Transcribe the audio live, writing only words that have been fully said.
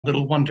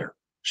little wonder.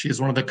 She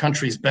is one of the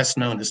country's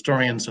best-known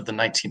historians of the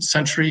 19th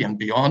century and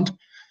beyond,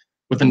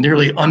 with a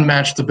nearly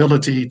unmatched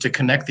ability to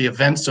connect the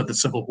events of the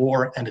Civil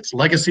War and its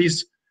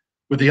legacies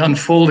with the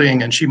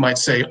unfolding, and she might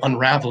say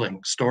unraveling,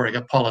 story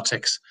of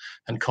politics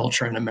and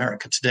culture in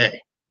America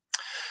today.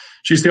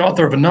 She's the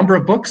author of a number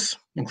of books,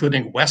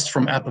 including West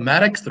from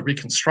Appomattox, The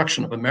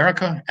Reconstruction of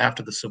America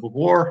After the Civil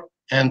War,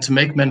 and To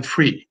Make Men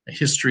Free, A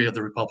History of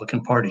the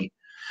Republican Party.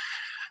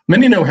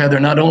 Many know Heather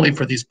not only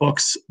for these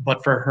books,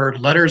 but for her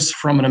Letters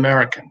from an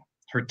American,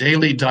 her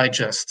daily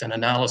digest and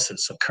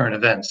analysis of current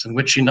events, in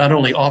which she not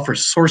only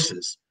offers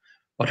sources,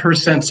 but her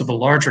sense of the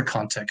larger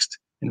context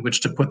in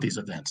which to put these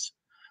events.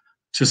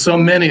 To so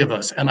many of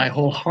us, and I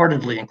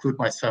wholeheartedly include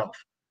myself,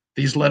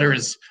 these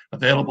letters,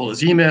 available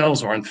as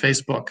emails or on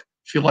Facebook,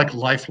 feel like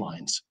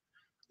lifelines.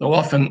 Though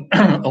often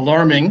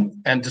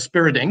alarming and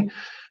dispiriting,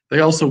 they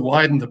also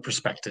widen the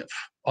perspective,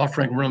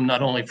 offering room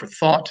not only for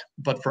thought,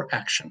 but for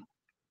action.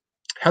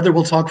 Heather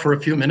will talk for a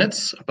few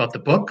minutes about the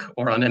book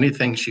or on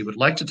anything she would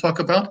like to talk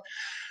about,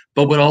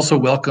 but would also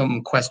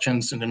welcome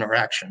questions and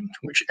interaction,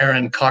 which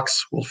Aaron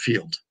Cox will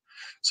field.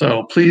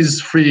 So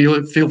please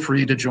feel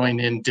free to join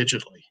in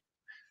digitally.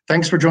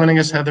 Thanks for joining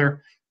us,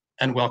 Heather,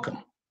 and welcome.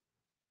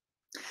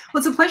 Well,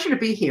 it's a pleasure to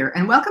be here,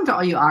 and welcome to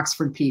all you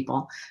Oxford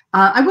people.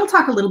 I will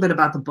talk a little bit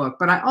about the book,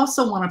 but I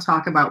also want to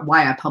talk about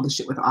why I published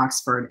it with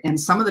Oxford and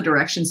some of the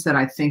directions that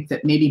I think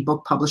that maybe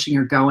book publishing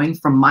are going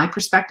from my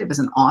perspective as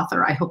an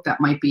author. I hope that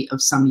might be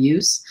of some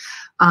use.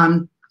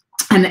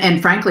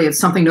 And frankly, it's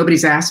something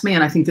nobody's asked me,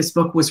 and I think this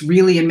book was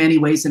really in many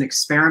ways an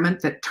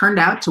experiment that turned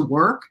out to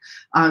work.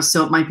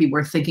 So it might be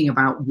worth thinking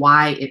about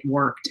why it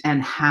worked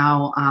and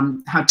how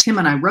Tim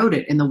and I wrote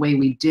it in the way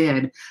we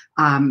did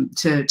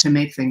to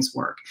make things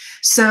work.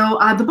 So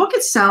the book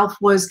itself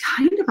was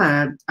kind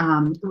of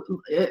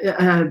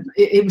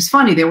it was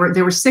funny. There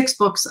were 6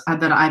 books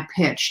that I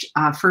pitched,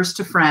 first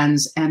to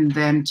friends and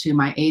then to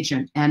my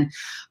agent. And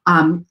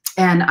I'd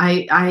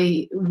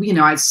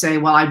say,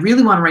 well, I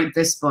really want to write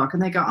this book.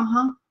 And they go,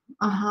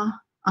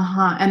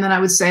 and then I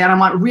would say,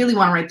 and really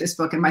want to write this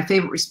book. And my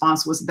favorite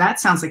response was, that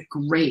sounds like a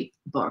great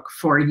book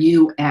for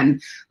you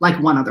and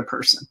like one other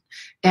person.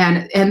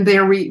 And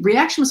their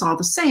reaction was all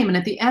the same. And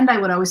at the end, I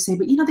would always say,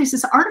 but there's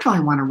this article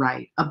I want to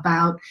write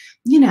about,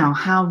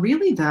 how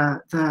really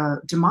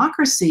the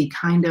democracy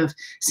kind of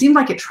seemed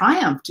like it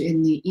triumphed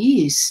in the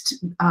East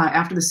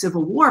after the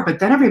Civil War, but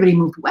then everybody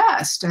moved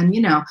West. And,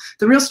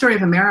 the real story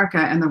of America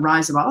and the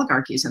rise of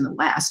oligarchies in the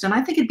West. And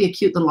I think it'd be a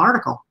cute little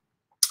article.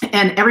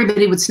 And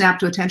everybody would snap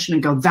to attention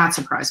and go, that's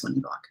a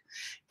prize-winning book.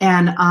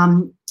 And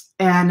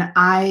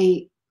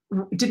I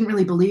didn't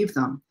really believe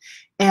them.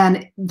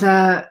 And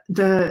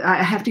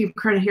I have to give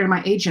credit here to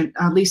my agent,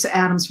 Lisa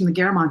Adams from the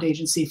Garamond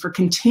Agency, for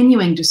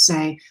continuing to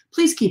say,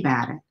 please keep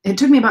at it. It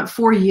took me about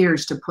 4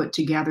 years to put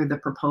together the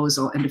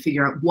proposal and to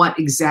figure out what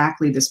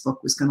exactly this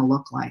book was going to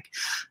look like.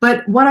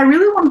 But what I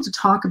really wanted to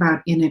talk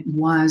about in it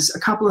was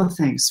a couple of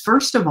things.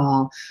 First of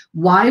all,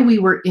 why we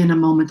were in a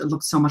moment that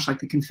looked so much like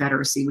the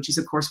Confederacy, which is,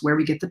 of course, where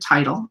we get the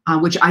title,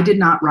 which I did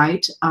not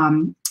write.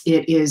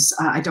 It is,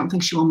 I don't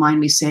think she will mind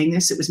me saying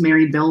this, it was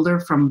Mary Bilder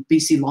from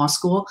BC Law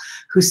School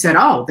who said,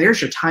 oh,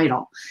 there's your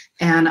title.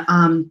 And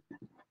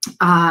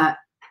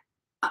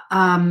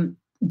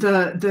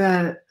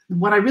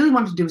what I really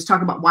wanted to do was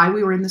talk about why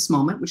we were in this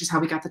moment, which is how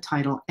we got the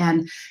title.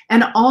 And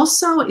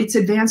also it's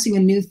advancing a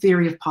new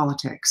theory of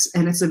politics.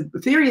 And it's a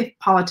theory of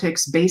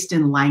politics based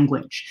in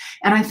language.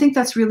 And I think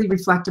that's really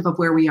reflective of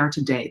where we are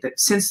today, that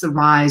since the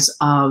rise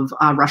of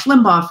Rush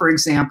Limbaugh, for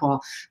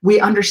example, we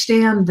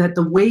understand that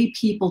the way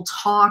people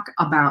talk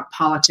about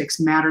politics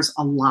matters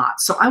a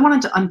lot. So I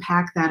wanted to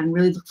unpack that and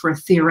really look for a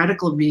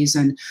theoretical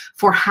reason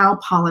for how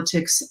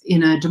politics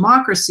in a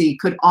democracy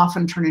could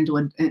often turn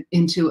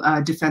into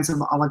a defensive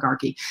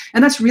oligarchy.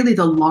 And that's really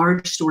the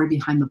large story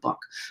behind the book.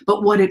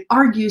 But what it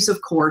argues,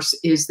 of course,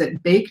 is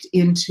that baked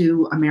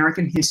into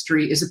American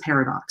history is a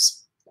paradox.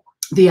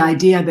 The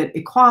idea that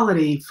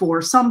equality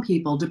for some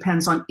people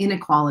depends on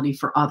inequality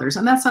for others.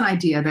 And that's an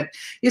idea that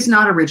is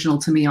not original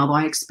to me, although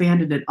I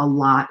expanded it a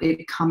lot.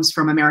 It comes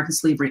from American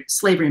Slavery,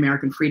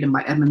 American Freedom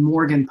by Edmund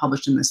Morgan,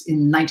 published in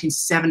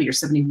 1970 or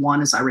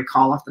 71, as I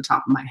recall off the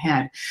top of my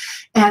head.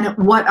 And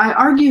what I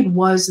argued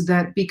was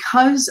that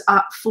because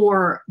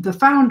for the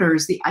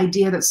founders, the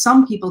idea that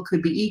some people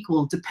could be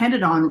equal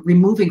depended on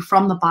removing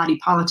from the body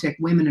politic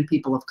women and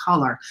people of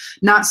color,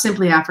 not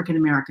simply African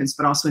Americans,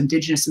 but also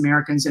indigenous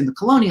Americans in the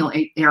colonial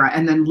era,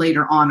 and then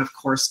later on, of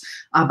course,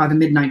 by the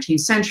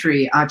mid-19th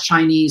century,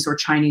 Chinese or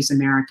Chinese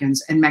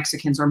Americans and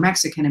Mexicans or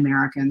Mexican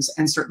Americans,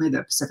 and certainly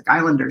the Pacific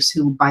Islanders,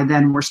 who by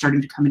then were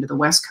starting to come into the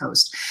West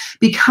Coast.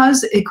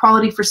 Because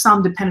equality for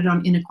some depended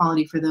on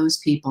inequality for those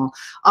people,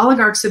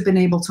 oligarchs have been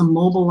able to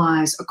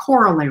mobilize a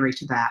corollary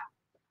to that,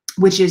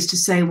 which is to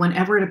say,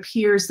 whenever it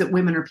appears that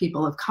women or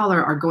people of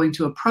color are going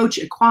to approach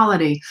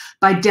equality,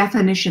 by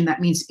definition,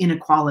 that means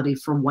inequality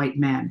for white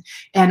men.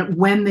 And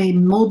when they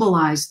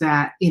mobilize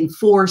that in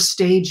 4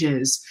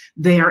 stages,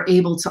 they are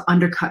able to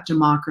undercut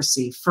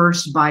democracy.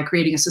 First, by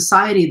creating a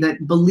society that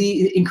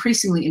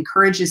increasingly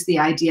encourages the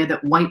idea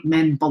that white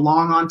men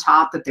belong on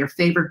top, that they're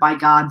favored by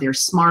God, they're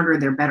smarter,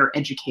 they're better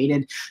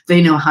educated,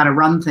 they know how to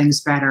run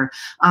things better.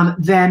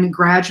 Then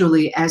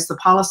gradually, as the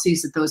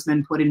policies that those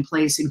men put in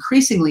place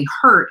increasingly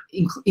hurt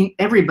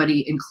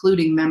everybody,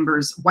 including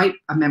white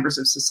members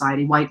of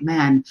society, white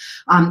men,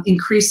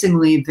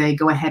 increasingly they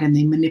go ahead and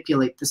they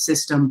manipulate the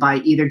system by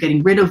either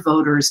getting rid of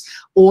voters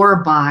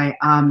or by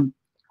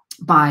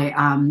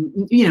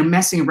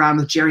messing around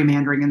with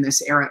gerrymandering. In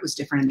this era, it was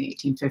different in the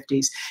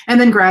 1850s, and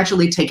then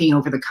gradually taking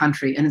over the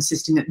country and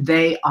insisting that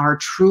they are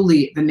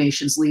truly the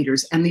nation's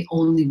leaders and the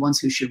only ones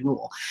who should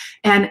rule.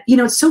 And,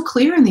 it's so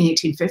clear in the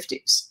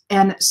 1850s.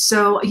 And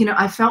so,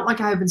 I felt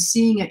like I've been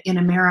seeing it in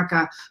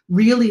America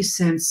really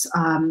since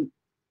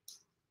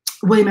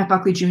William F.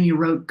 Buckley Jr.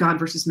 wrote God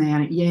versus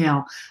Man at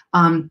Yale.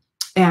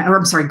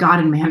 God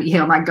and Man at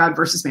Yale, not God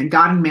versus Man,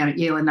 God and Man at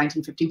Yale in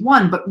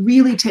 1951, but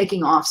really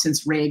taking off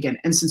since Reagan,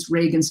 and since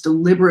Reagan's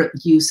deliberate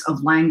use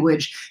of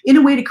language in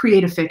a way to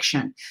create a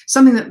fiction,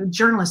 something that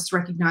journalists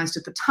recognized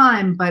at the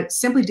time, but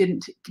simply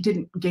didn't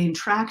gain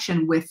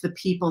traction with the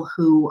people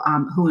who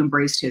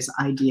embraced his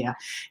idea.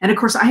 And of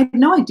course, I had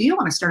no idea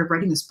when I started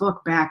writing this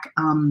book back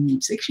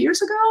 6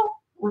 years ago.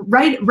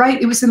 Right.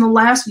 It was in the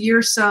last year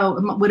or so.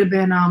 It would have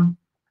been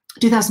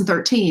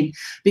 2013,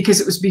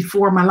 because it was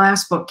before my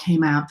last book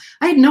came out.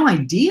 I had no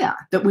idea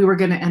that we were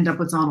going to end up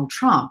with Donald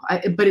Trump,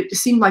 but it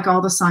seemed like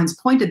all the signs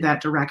pointed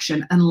that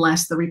direction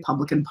unless the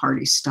Republican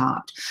Party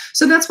stopped.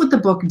 So that's what the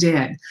book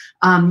did.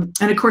 And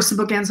of course, the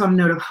book ends on a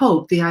note of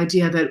hope, the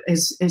idea that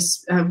as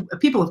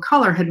people of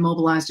color had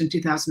mobilized in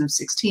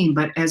 2016,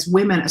 but as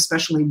women,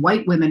 especially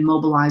white women,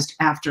 mobilized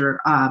after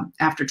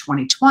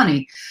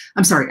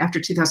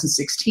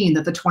 2016,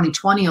 that the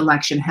 2020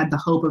 election had the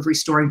hope of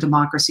restoring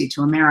democracy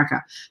to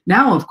America.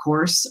 Now, of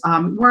course,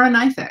 we're a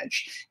knife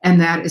edge.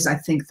 And that is, I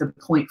think, the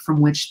point from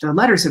which the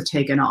letters have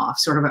taken off,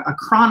 sort of a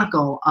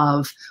chronicle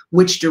of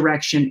which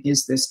direction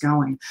is this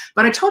going.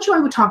 But I told you I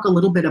would talk a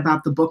little bit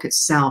about the book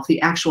itself, the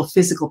actual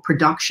physical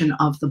production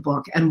of the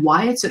book, and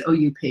why it's at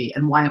OUP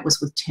and why it was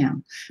with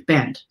Tim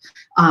Bend.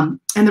 And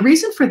the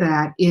reason for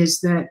that is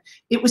that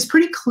it was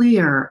pretty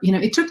clear,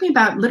 it took me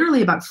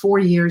literally about 4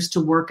 years to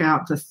work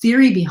out the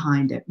theory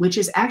behind it, which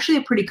is actually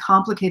a pretty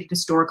complicated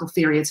historical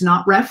theory. It's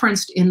not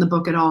referenced in the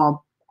book at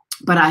all.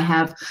 But I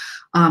have,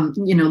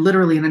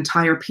 literally an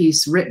entire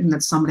piece written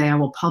that someday I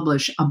will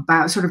publish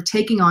about sort of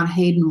taking on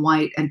Hayden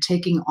White and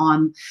taking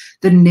on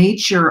the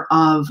nature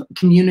of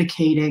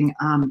communicating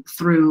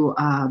through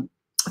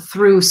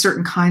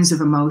certain kinds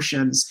of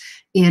emotions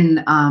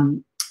in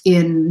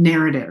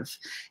narrative,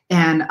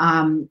 and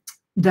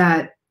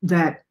that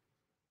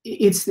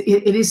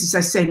it is, as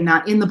I say,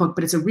 not in the book,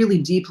 but it's a really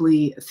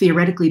deeply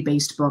theoretically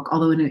based book,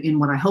 although in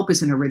what I hope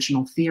is an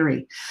original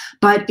theory.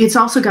 But it's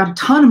also got a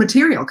ton of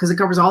material because it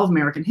covers all of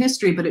American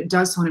history, but it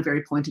does so in a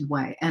very pointed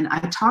way. And I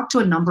talked to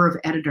a number of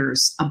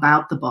editors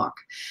about the book.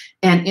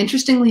 And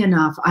interestingly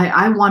enough,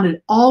 I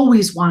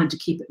always wanted to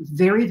keep it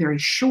very, very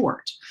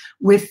short,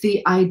 with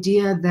the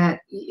idea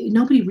that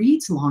nobody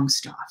reads long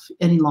stuff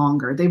any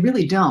longer. They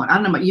really don't. I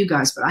don't know about you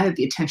guys, but I have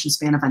the attention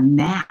span of a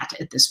gnat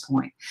at this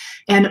point.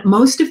 And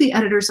most of the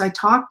editors I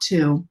talked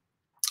to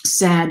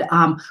said,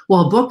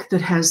 well, a book that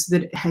has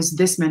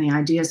this many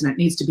ideas and it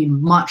needs to be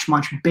much,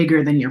 much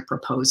bigger than you're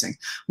proposing.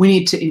 We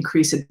need to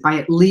increase it by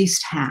at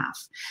least half.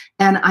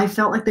 And I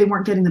felt like they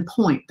weren't getting the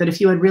point, that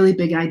if you had really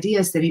big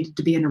ideas, they needed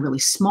to be in a really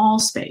small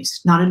space,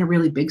 not in a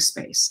really big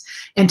space.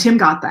 And Tim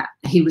got that.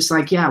 He was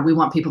like, yeah, we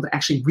want people to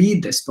actually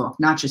read this book,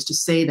 not just to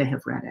say they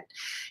have read it.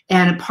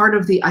 And part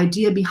of the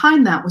idea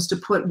behind that was to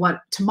put what,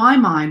 to my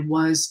mind,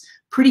 was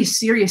pretty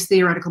serious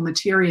theoretical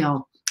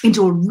material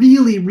into a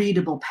really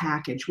readable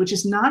package, which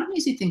is not an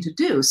easy thing to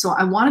do. So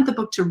I wanted the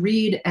book to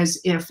read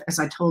as if, as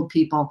I told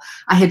people,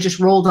 I had just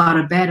rolled out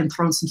of bed and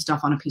thrown some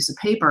stuff on a piece of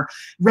paper,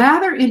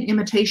 rather in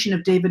imitation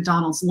of David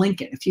Donald's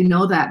Lincoln. If you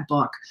know that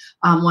book,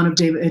 one of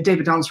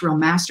David Donald's real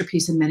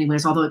masterpiece in many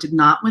ways, although it did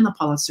not win the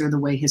Pulitzer the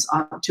way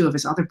two of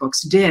his other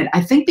books did, I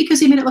think because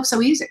he made it look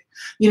so easy.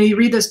 You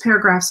read those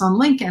paragraphs on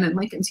Lincoln, and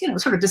Lincoln's,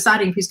 sort of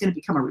deciding if he's going to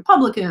become a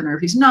Republican or if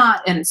he's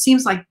not. And it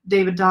seems like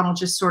David Donald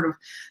just sort of,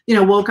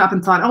 woke up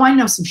and thought, oh, I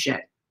know some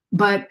shit.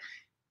 But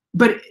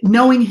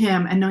knowing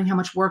him and knowing how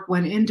much work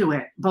went into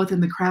it, both in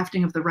the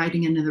crafting of the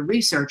writing and in the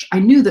research, I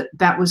knew that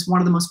that was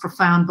one of the most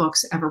profound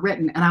books ever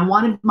written. And I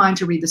wanted mine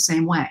to read the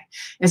same way,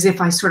 as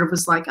if I sort of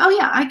was like, oh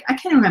yeah, I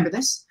can remember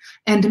this.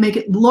 And to make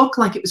it look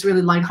like it was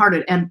really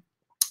lighthearted. And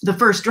the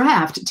first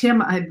draft,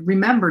 Tim, I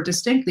remember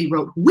distinctly,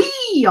 wrote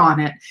 "we" on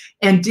it,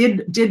 and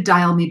did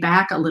dial me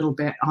back a little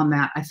bit on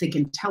that, I think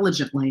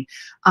intelligently,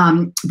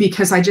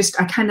 because I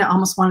kind of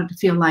almost wanted to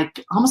feel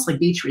like, almost like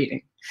beach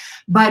reading.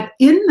 But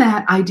in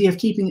that idea of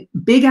keeping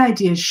big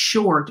ideas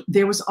short,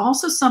 there was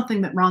also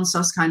something that Ron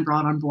Suskind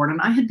brought on board.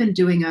 And I had been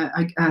doing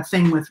a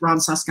thing with Ron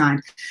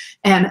Suskind,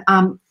 and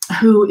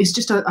who is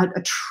just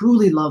a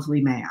truly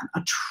lovely man,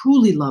 a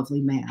truly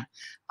lovely man.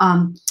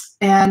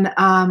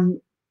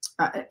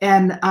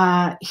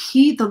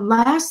 The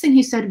last thing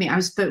he said to me,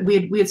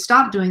 we had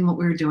stopped doing what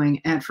we were doing,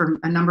 and for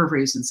a number of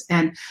reasons.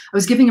 And I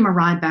was giving him a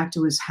ride back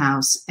to his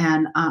house,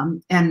 and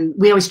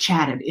we always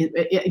chatted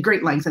at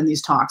great length in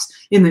these talks,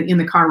 in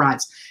the car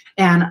rides.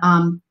 And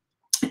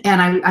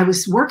I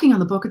was working on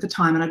the book at the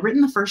time, and I'd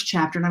written the first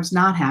chapter, and I was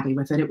not happy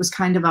with it. It was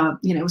kind of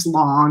it was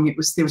long.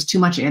 There was too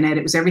much in it.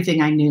 It was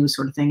everything I knew,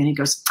 sort of thing. And he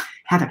goes,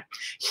 "Heather,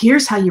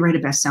 here's how you write a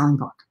best-selling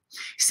book."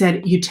 He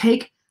said,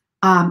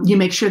 you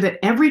make sure that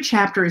every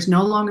chapter is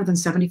no longer than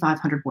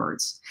 7,500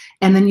 words.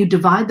 And then you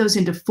divide those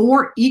into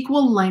 4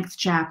 equal length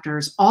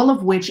chapters, all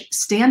of which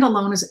stand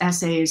alone as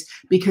essays,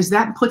 because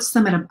that puts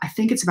them at I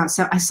think it's about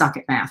I suck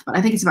at math, but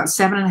I think it's about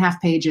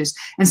 7.5 pages,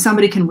 and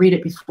somebody can read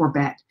it before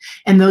bed.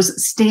 And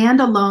those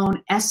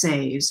standalone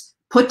essays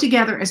put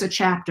together as a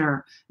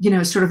chapter,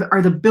 sort of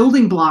are the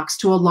building blocks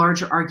to a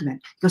larger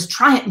argument. He goes,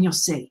 "Try it and you'll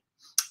see."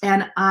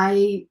 And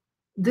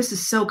this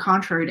is so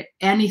contrary to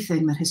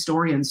anything that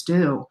historians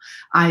do.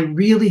 I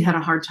really had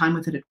a hard time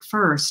with it at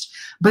first,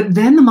 but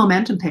then the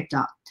momentum picked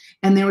up.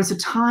 And there was a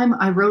time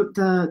I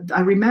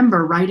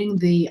remember writing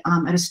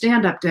at a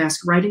stand-up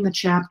desk, writing the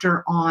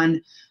chapter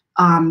on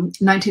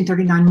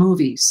 1939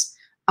 movies,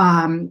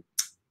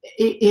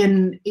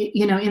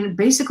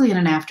 basically in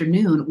an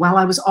afternoon, while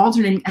I was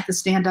alternating at the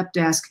stand-up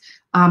desk,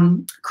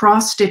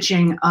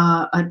 cross-stitching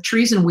a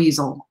treason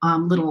weasel,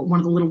 one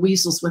of the little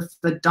weasels with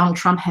the Donald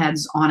Trump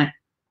heads on it,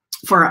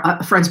 for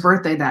a friend's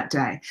birthday that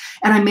day.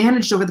 And I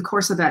managed over the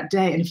course of that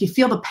day. And if you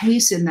feel the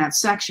pace in that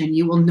section,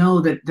 you will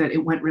know that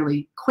it went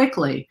really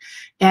quickly.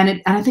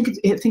 And I think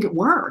it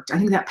worked. I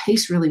think that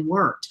pace really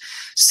worked.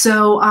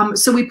 So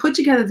we put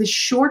together this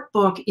short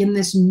book in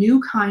this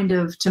new kind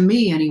of, to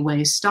me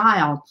anyway,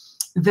 style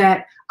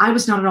that I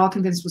was not at all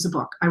convinced was a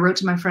book. I wrote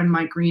to my friend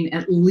Mike Green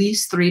at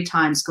least 3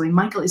 times going,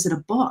 "Michael, is it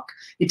a book?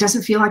 It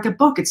doesn't feel like a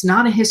book. It's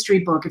not a history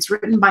book. It's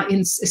written in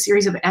a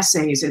series of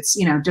essays. It's,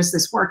 does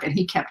this work?" And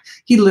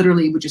he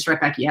literally would just write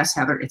back, "Yes,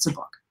 Heather, it's a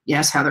book.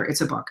 Yes, Heather,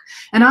 it's a book."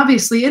 And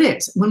obviously it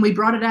is. When we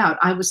brought it out,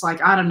 I was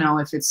like, I don't know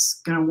if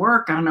it's going to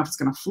work. I don't know if it's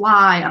going to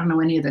fly. I don't know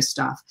any of this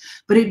stuff,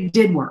 but it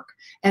did work.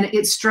 And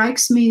it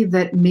strikes me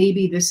that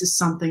maybe this is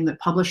something that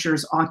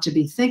publishers ought to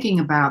be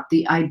thinking about,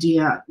 the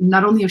idea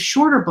not only of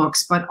shorter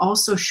books, but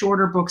also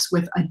shorter books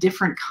with a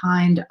different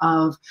kind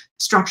of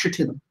structure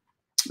to them.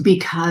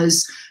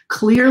 Because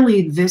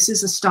clearly this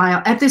is a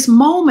style at this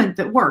moment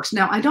that works.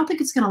 Now, I don't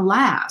think it's going to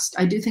last.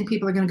 I do think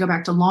people are going to go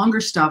back to longer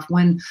stuff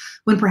when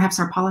perhaps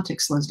our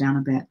politics slows down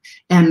a bit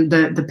and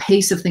the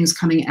pace of things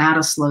coming at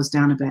us slows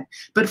down a bit.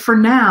 But for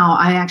now,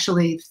 I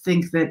actually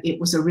think that it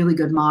was a really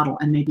good model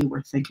and maybe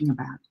worth thinking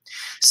about.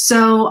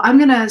 So I'm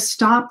going to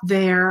stop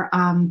there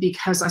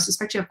because I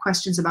suspect you have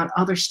questions about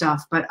other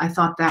stuff, but I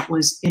thought that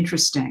was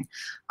interesting.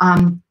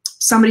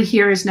 Somebody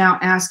here is now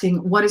asking,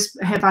 what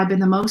have I been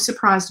the most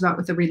surprised about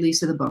with the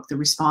release of the book, the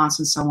response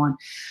and so on?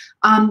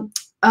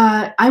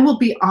 I will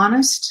be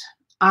honest,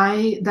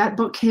 that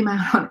book came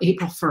out on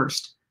April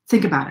 1st.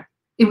 Think about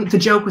it. The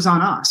joke was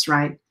on us,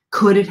 right?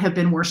 Could it have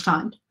been worse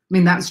timed? I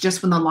mean, that was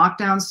just when the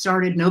lockdown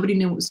started. Nobody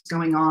knew what was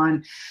going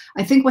on.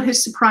 I think what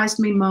has surprised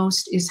me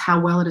most is how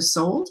well it is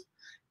sold,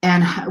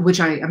 and which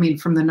I mean,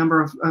 from the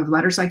number of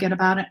letters I get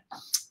about it.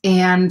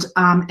 And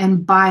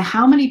by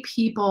how many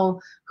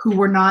people who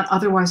were not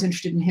otherwise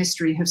interested in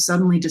history have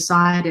suddenly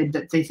decided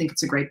that they think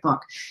it's a great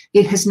book.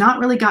 It has not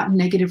really gotten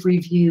negative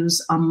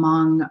reviews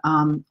among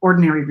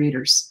ordinary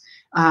readers.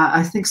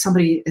 I think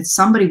somebody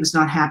was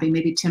not happy.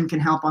 Maybe Tim can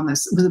help on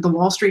this. Was it the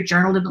Wall Street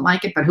Journal didn't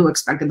like it? But who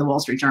expected the Wall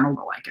Street Journal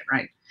to like it,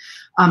 right?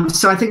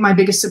 So I think my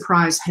biggest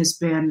surprise has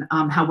been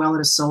how well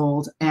it is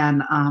sold,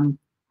 and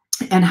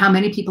how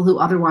many people who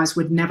otherwise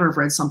would never have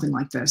read something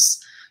like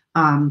this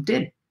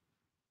did.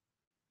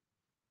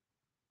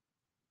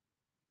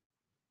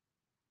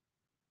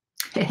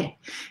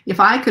 If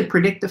I could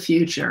predict the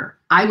future,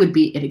 I would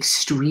be an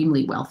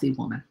extremely wealthy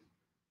woman.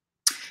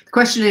 The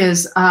question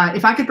is,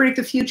 if I could predict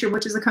the future,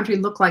 what does the country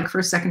look like for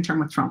a second term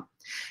with Trump?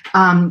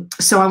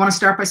 So I want to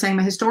start by saying I'm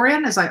a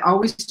historian. As I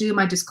always do,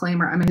 my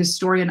disclaimer, I'm a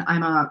historian.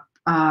 I'm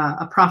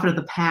a prophet of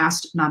the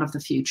past, not of the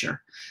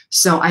future.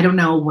 So I don't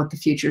know what the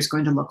future is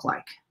going to look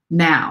like.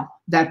 Now,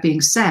 that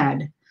being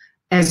said,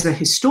 as a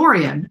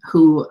historian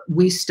who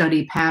we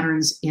study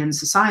patterns in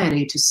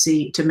society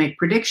to make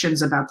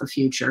predictions about the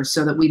future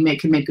so that we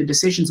can make good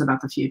decisions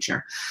about the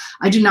future,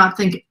 I do not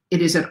think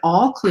it is at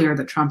all clear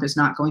that Trump is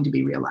not going to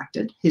be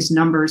reelected. His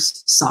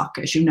numbers suck,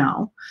 as you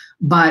know,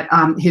 but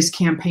his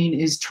campaign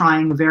is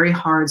trying very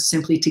hard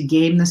simply to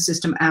game the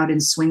system out in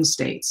swing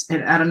states.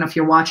 And I don't know if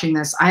you're watching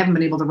this. I haven't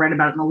been able to write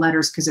about it in the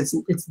letters because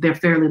they're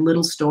fairly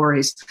little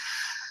stories.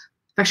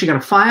 I've actually got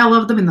a file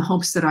of them in the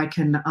hopes that I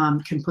can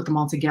put them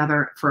all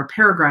together for a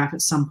paragraph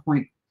at some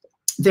point.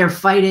 They're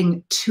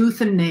fighting tooth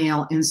and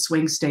nail in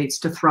swing states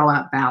to throw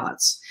out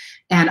ballots.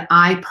 And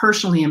I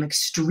personally am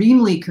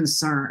extremely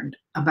concerned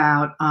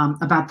about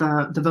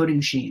the voting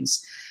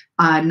machines.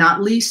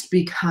 Not least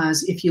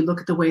because if you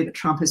look at the way that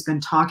Trump has been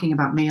talking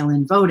about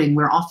mail-in voting,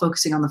 we're all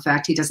focusing on the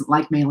fact he doesn't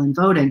like mail-in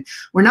voting.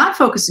 We're not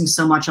focusing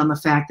so much on the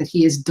fact that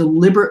he is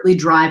deliberately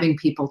driving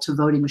people to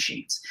voting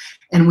machines.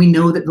 And we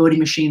know that voting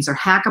machines are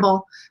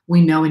hackable.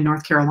 We know in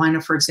North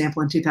Carolina, for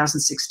example, in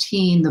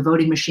 2016, the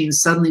voting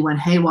machines suddenly went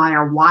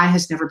haywire. Why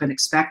has never been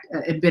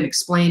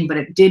explained, but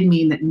it did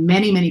mean that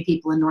many, many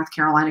people in North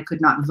Carolina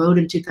could not vote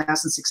in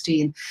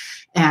 2016.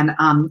 And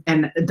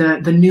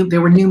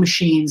there were new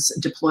machines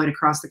deployed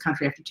across the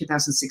country after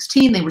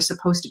 2016. They were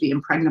supposed to be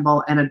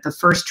impregnable, and at the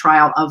first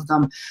trial of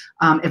them,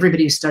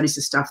 everybody who studies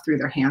this stuff threw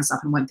their hands up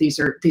and went, "These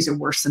are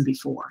worse than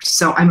before."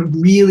 So I'm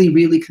really,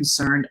 really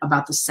concerned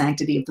about the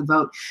sanctity of the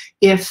vote.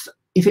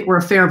 If it were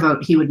a fair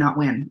vote, he would not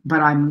win,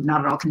 but I'm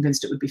not at all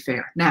convinced it would be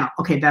fair. Now,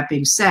 okay, that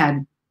being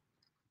said,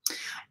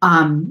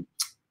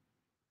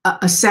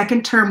 a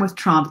second term with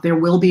Trump, there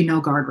will be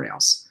no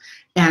guardrails.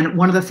 And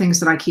one of the things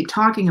that I keep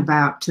talking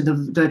about to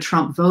the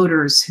Trump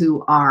voters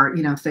who are,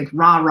 think,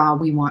 rah, rah,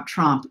 we want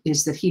Trump,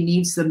 is that he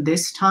needs them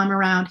this time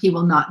around. He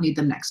will not need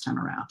them next time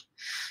around.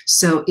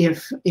 So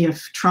if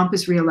Trump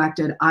is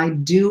reelected, I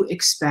do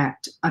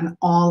expect an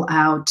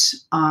all-out,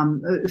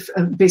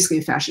 basically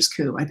a fascist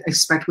coup. I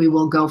expect we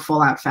will go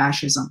full-out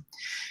fascism.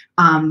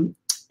 And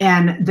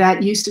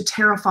that used to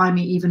terrify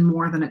me even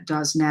more than it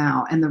does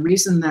now. And the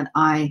reason that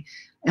I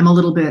am a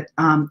little bit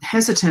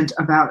hesitant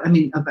about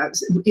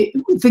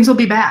things will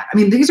be bad. I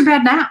mean, things are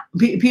bad now.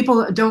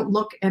 People don't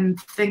look and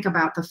think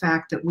about the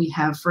fact that we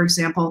have, for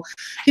example,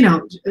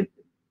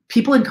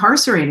 people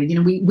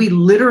incarcerated. We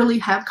literally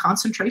have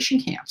concentration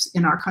camps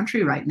in our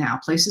country right now,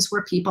 places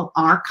where people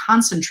are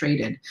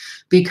concentrated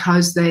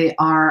because they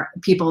are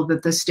people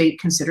that the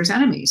state considers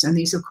enemies. And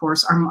these, of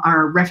course,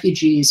 are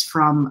refugees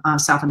from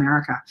South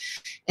America.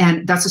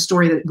 And that's a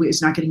story that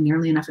is not getting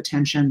nearly enough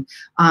attention.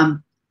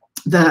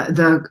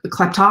 The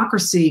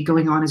kleptocracy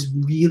going on is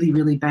really,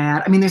 really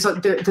bad. I mean,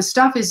 the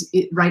stuff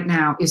right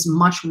now is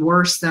much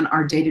worse than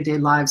our day-to-day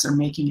lives are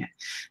making it.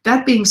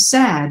 That being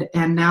said,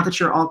 and now that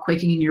you're all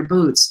quaking in your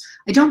boots,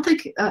 I don't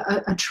think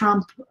a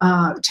Trump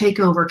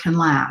takeover can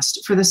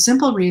last, for the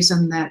simple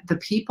reason that the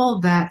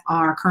people that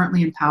are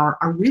currently in power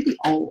are really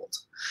old.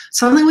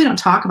 Something we don't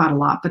talk about a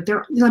lot, but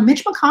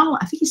Mitch McConnell,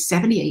 I think he's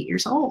 78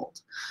 years old.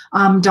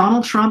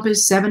 Donald Trump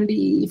is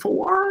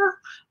 74.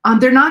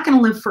 They're not going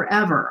to live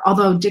forever,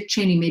 although Dick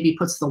Cheney maybe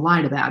puts the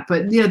lie to that.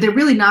 But they're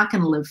really not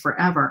going to live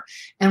forever.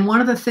 And one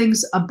of the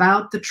things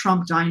about the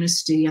Trump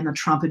dynasty and the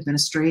Trump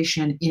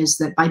administration is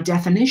that by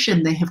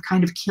definition, they have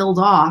kind of killed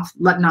off,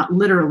 not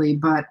literally,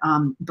 but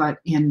by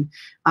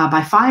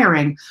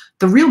firing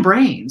the real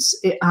brains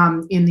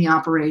in the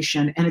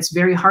operation. And it's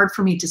very hard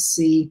for me to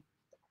see,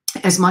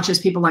 as much as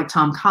people like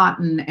Tom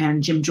Cotton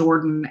and Jim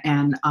Jordan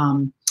and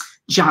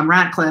John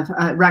Radcliffe,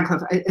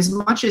 as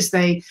much as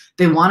they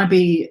want to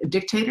be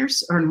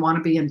dictators or want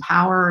to be in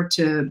power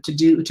to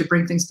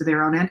bring things to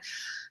their own end,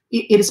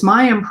 it is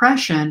my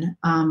impression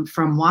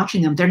from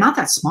watching them, they're not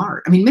that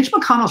smart. I mean, Mitch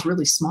McConnell's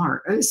really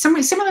smart.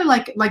 Similar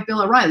like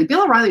Bill O'Reilly.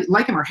 Bill O'Reilly,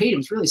 like him or hate him,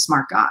 is a really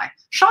smart guy.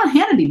 Sean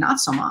Hannity, not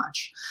so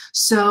much.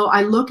 So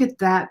I look at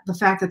the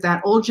fact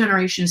that old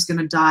generation is going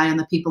to die and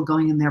the people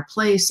going in their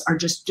place are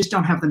just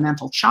don't have the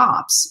mental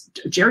chops.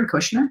 Jared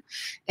Kushner.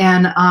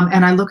 And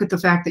I look at the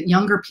fact that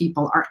younger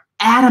people are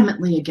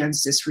adamantly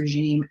against this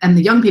regime, and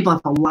the young people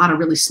have a lot of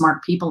really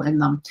smart people in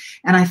them.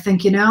 And I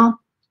think,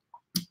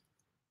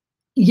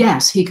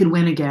 yes, he could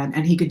win again,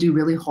 and he could do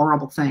really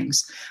horrible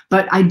things.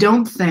 But I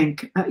don't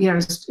think, I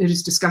was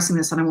discussing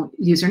this, and I won't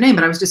use her name,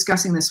 but I was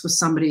discussing this with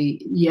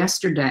somebody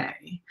yesterday.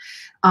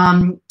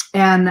 I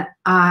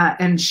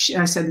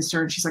said this to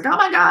her, and she's like, "Oh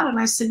my God." And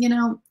I said,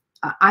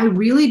 I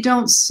really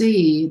don't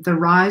see the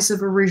rise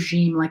of a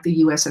regime like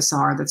the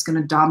USSR that's going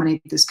to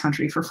dominate this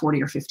country for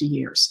 40 or 50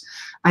 years.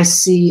 I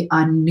see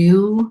a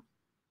new,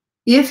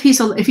 if he's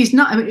not,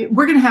 I mean,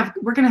 we're going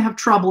to have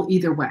trouble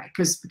either way,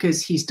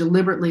 because he's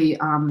deliberately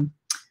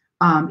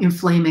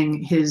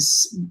inflaming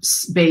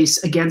his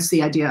base against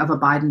the idea of a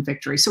Biden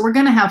victory. So we're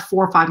going to have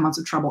 4 or 5 months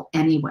of trouble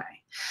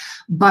anyway.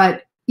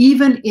 But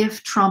even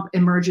if Trump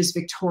emerges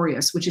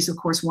victorious, which is, of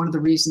course, one of the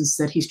reasons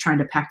that he's trying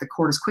to pack the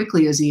court as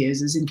quickly as he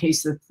is in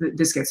case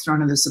this gets thrown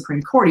to the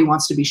Supreme Court, he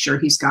wants to be sure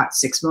he's got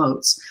 6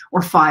 votes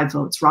or 5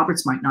 votes.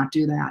 Roberts might not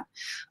do that.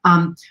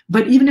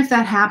 But even if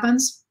that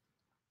happens,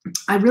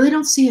 I really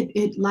don't see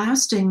it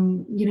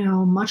lasting,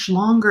 much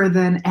longer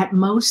than at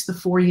most the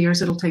 4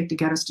 years it'll take to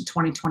get us to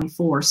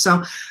 2024.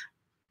 So,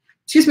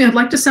 excuse me, I'd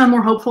like to sound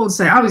more hopeful and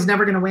say, oh, he's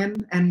never going to win,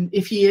 and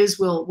if he is,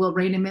 we'll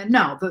rein him in.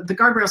 No, the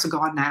guardrails are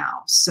gone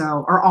now,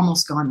 or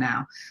almost gone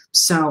now.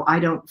 So I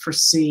don't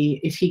foresee,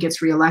 if he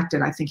gets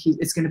reelected, I think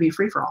it's going to be a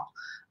free-for-all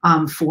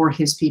for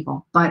his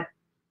people. But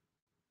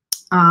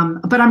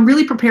I'm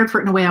really prepared for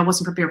it in a way I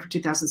wasn't prepared for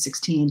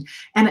 2016.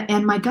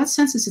 And my gut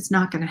sense is it's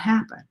not going to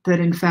happen. That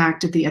in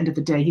fact, at the end of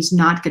the day, he's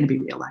not going to be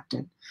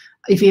reelected.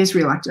 If he is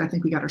reelected, I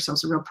think we got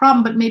ourselves a real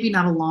problem, but maybe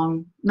not a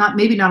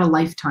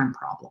lifetime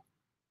problem.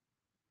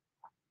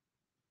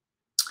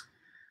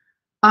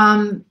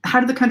 How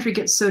did the country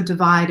get so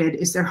divided?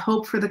 Is there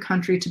hope for the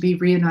country to be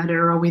reunited,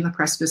 or are we in the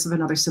precipice of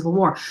another civil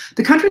war?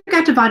 The country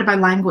got divided by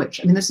language.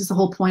 I mean, this is the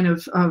whole point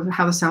of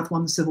how the South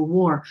won the Civil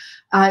War.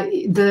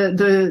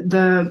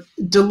 The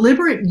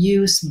deliberate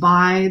use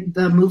by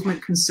the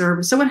movement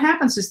conservatives. So what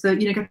happens is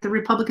that you got the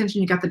Republicans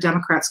and you got the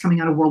Democrats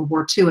coming out of World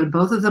War II, and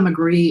both of them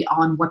agree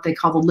on what they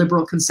call the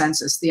liberal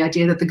consensus, the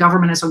idea that the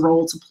government has a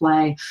role to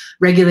play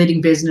regulating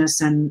business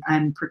and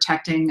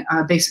protecting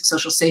basic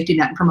social safety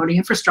net and promoting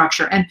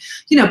infrastructure. And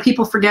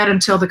people forget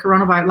until the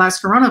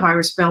last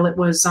coronavirus bill, it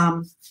was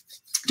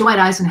Dwight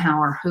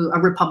Eisenhower, a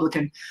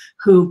Republican,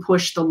 who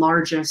pushed the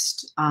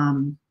largest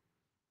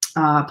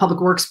public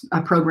works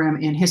program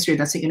in history.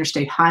 That's the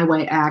Interstate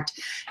Highway Act,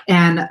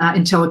 and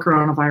until the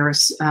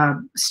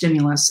coronavirus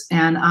stimulus.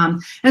 And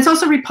it's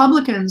also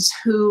Republicans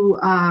who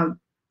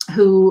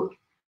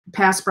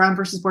passed Brown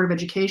versus Board of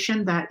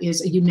Education. That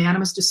is a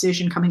unanimous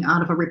decision coming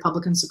out of a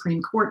Republican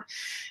Supreme Court.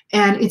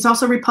 And it's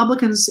also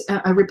Republicans,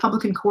 a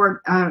Republican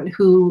court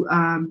who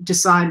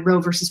decide Roe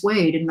versus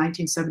Wade in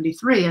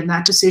 1973, and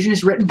that decision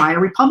is written by a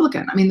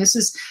Republican. I mean, this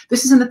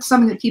isn't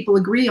something that people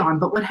agree on.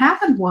 But what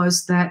happened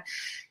was that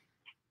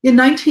in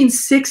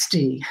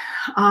 1960,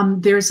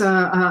 there's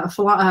not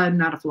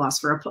a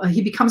philosopher,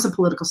 he becomes a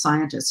political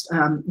scientist,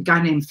 a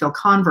guy named Phil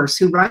Converse,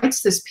 who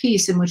writes this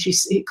piece in which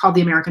he called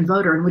The American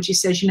Voter, in which he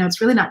says,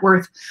 it's really not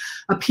worth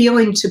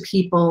appealing to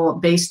people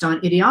based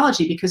on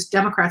ideology, because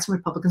Democrats and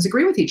Republicans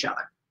agree with each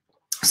other.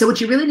 So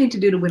what you really need to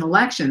do to win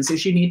elections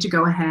is you need to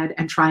go ahead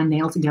and try and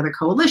nail together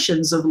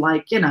coalitions of,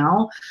 like,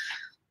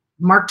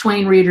 Mark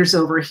Twain readers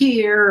over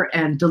here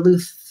and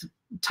Duluth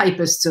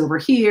typists over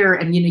here,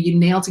 and you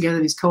nail together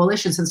these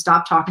coalitions and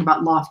stop talking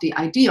about lofty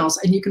ideals.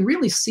 And you can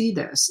really see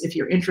this, if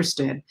you're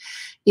interested,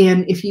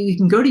 if you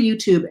can go to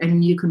YouTube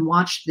and you can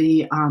watch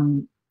the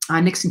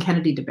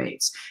Nixon-Kennedy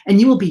debates,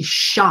 and you will be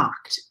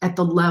shocked at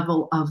the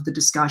level of the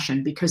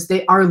discussion, because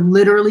they are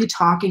literally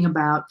talking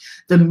about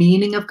the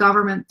meaning of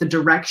government, the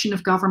direction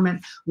of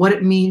government, what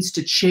it means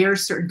to chair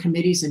certain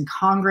committees in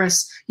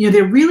Congress.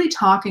 They're really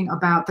talking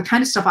about the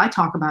kind of stuff I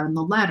talk about in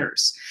the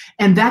letters,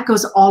 and that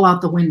goes all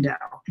out the window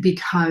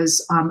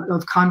because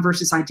of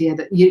Converse's idea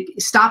that you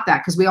stop that,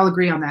 because we all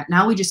agree on that.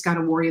 Now we just got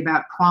to worry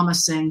about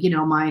promising,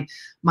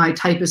 my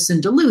typists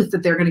in Duluth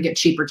that they're going to get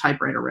cheaper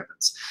typewriter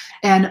ribbons.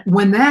 And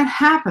when that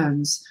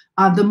happens,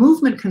 the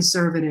movement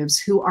conservatives,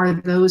 who are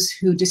those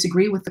who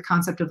disagree with the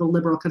concept of the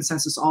liberal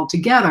consensus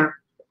altogether,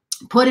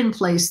 put in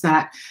place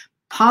that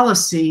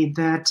policy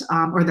that,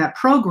 or that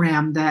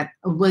program that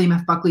William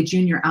F. Buckley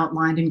Jr.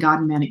 outlined in God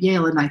and Man at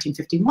Yale in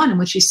 1951, in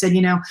which he said,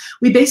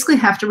 we basically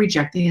have to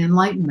reject the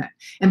Enlightenment.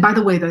 And by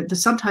the way, the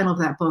subtitle of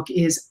that book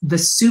is The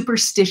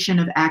Superstition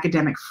of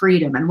Academic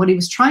Freedom. And what he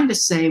was trying to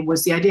say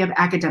was the idea of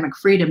academic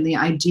freedom, the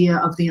idea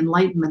of the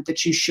Enlightenment,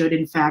 that you should,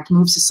 in fact,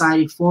 move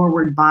society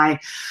forward by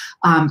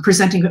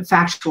presenting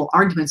factual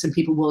arguments, and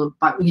people will,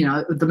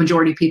 the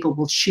majority of people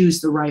will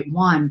choose the right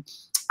one.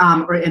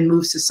 And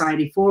move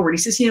society forward. He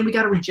says, we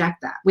got to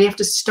reject that. We have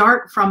to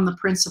start from the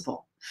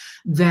principle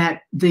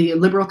that the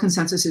liberal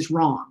consensus is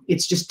wrong.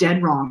 It's just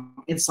dead wrong.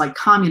 It's like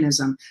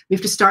communism. We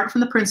have to start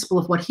from the principle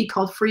of what he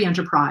called free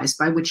enterprise,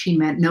 by which he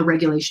meant no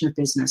regulation of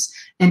business,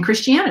 and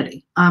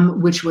Christianity,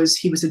 which was,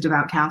 he was a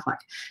devout Catholic.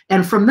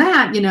 And from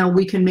that,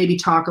 we can maybe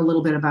talk a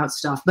little bit about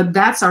stuff, but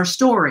that's our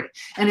story.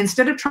 And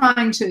instead of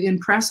trying to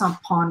impress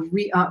upon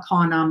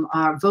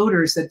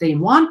voters that they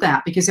want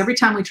that, because every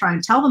time we try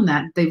and tell them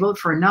that, they vote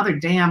for another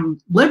damn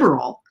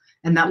liberal,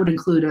 and that would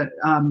include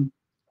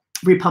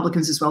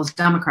Republicans as well as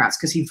Democrats,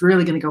 because he's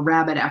really going to go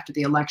rabid after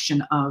the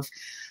election of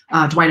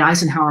Dwight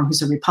Eisenhower,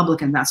 who's a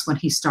Republican. That's when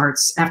he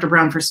starts, after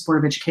Brown versus Board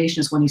of Education,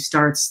 is when he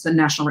starts the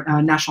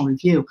National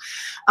Review.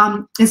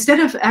 Instead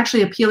of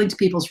actually appealing to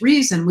people's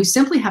reason, we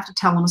simply have to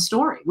tell them a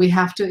story. We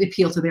have to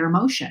appeal to their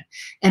emotion,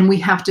 and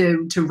we have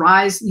to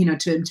rise,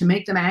 to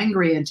make them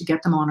angry and to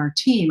get them on our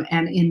team.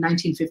 And in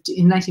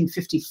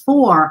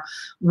 1954,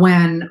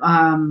 when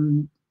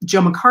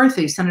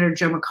Senator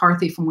Joe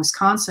McCarthy from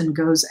Wisconsin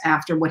goes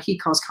after what he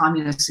calls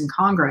communists in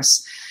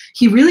Congress,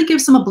 he really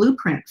gives them a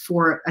blueprint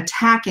for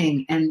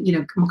attacking. And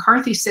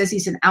McCarthy says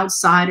he's an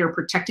outsider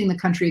protecting the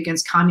country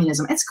against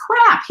communism. It's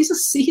crap. He's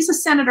a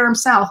senator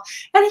himself,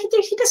 and he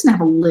doesn't have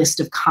a list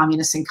of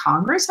communists in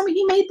Congress. I mean,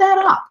 he made that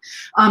up.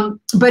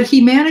 But he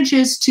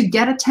manages to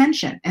get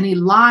attention, and he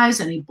lies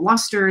and he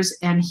blusters,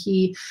 and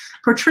he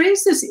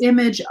portrays this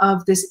image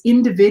of this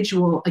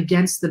individual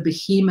against the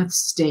behemoth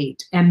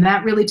state. And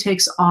that really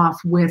takes off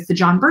with the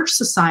John Birch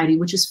Society,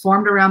 which is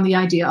formed around the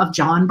idea of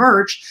John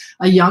Birch,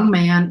 a young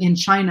man in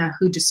China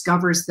who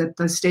discovers that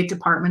the State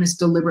Department is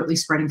deliberately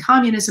spreading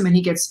communism, and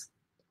he gets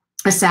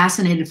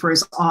assassinated for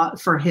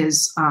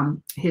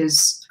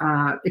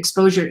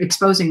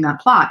exposing that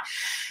plot.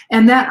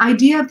 And that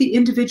idea of the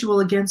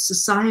individual against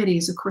society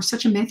is, of course,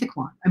 such a mythic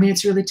one. I mean,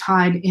 it's really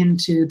tied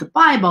into the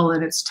Bible,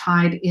 and it's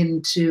tied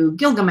into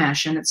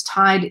Gilgamesh, and it's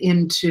tied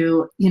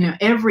into,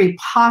 every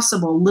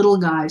possible little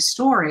guy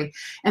story.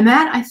 And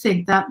that, I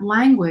think, that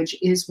language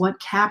is what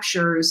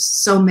captures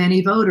so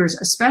many voters,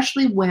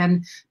 especially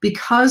when,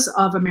 because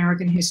of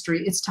American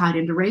history, it's tied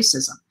into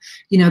racism.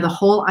 You know, the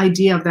whole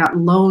idea of that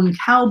lone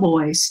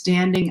cowboy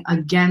standing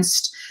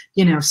against,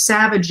 you know,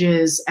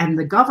 savages and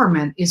the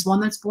government is one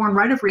that's born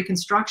right of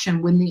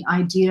Reconstruction, when the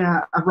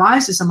idea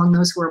arises among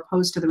those who are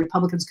opposed to the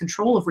Republicans'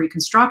 control of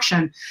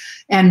Reconstruction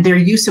and their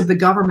use of the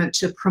government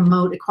to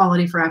promote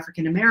equality for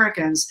African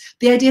Americans.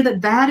 The idea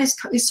that that is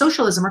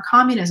socialism or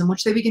communism,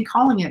 which they begin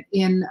calling it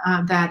in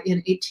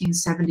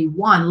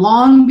 1871,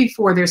 long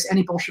before there's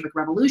any Bolshevik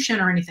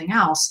revolution or anything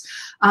else.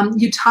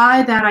 You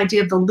tie that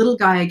idea of the little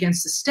guy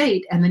against the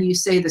state, and then you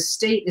say the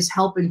state is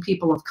helping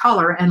people of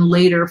color and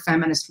later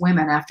feminist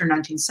women after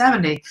 1970.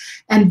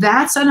 And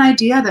that's an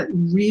idea that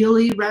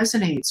really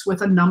resonates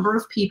with a number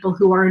of people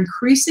who are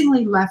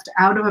increasingly left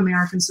out of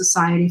American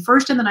society,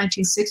 first in the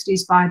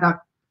 1960s by the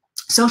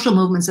social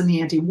movements and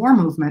the anti-war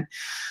movement.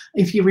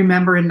 If you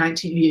remember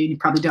you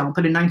probably don't,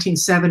 but in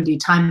 1970,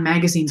 Time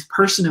Magazine's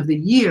Person of the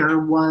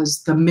Year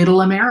was the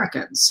Middle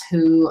Americans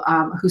who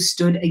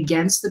stood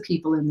against the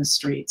people in the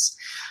streets.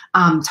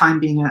 Time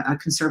being a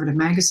conservative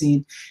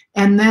magazine,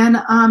 and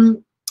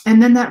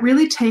then that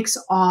really takes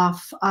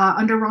off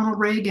under Ronald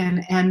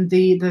Reagan and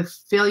the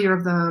failure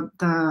of the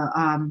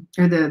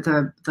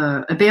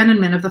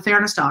abandonment of the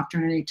Fairness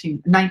Doctrine in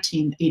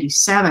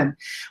 1987,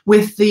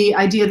 with the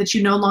idea that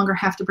you no longer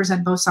have to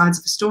present both sides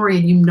of a story,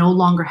 and you no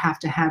longer have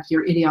to have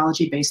your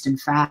ideology based in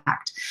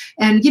fact.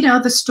 And you know,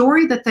 the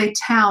story that they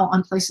tell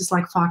on places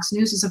like Fox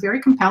News is a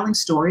very compelling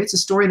story. It's a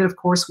story that, of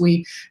course,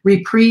 we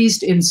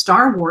reprised in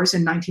Star Wars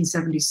in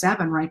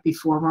 1977, right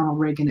before Ronald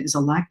Reagan is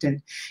elected.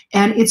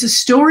 And it's a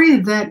story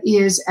that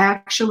is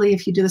actually,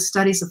 if you do the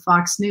studies of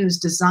Fox News,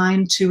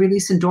 designed to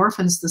release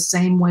endorphins the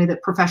same way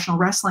that professional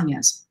wrestling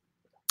is.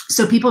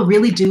 So people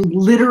really do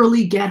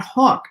literally get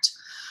hooked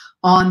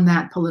on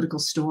that political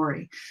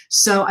story.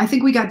 So I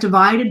think we got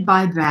divided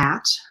by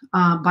that,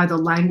 by the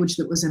language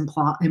that was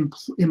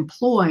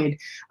employed.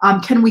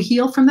 Can we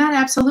heal from that?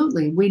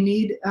 Absolutely. We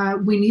need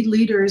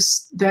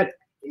leaders that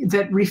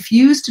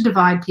refuse to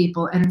divide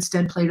people and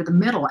instead play to the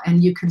middle.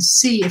 And you can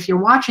see, if you're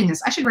watching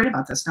this, I should write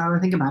about this now that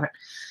I think about it.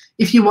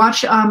 If you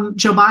watch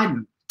Joe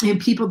Biden, and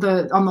people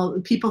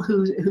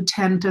who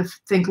tend to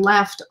think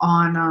left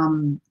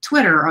on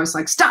Twitter are always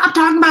like, stop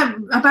talking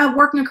about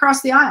working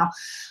across the aisle.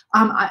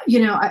 I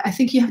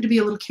think you have to be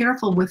a little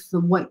careful with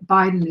what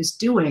Biden is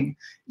doing.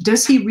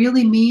 Does he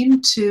really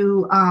mean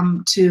to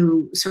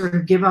sort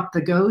of give up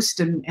the ghost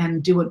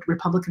and do what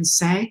Republicans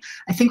say?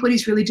 I think what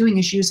he's really doing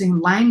is using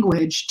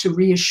language to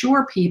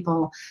reassure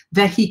people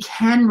that he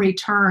can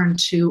return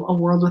to a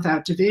world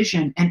without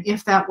division. And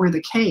if that were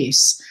the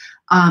case,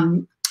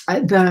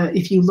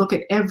 if you look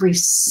at every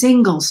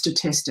single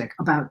statistic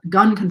about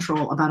gun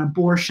control, about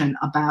abortion,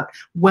 about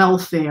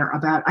welfare,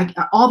 about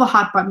all the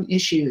hot button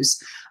issues,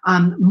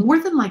 more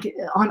than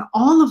on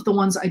all of the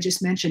ones I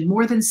just mentioned,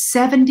 more than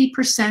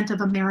 70%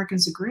 of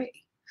Americans agree.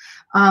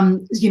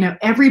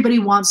 Everybody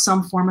wants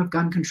some form of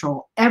gun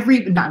control.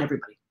 Not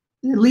everybody,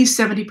 at least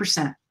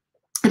 70%.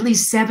 At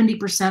least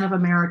 70% of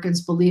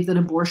Americans believe that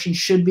abortion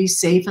should be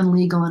safe and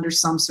legal under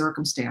some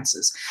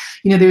circumstances.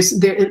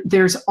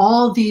 There's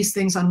all these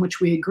things on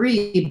which we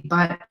agree,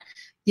 but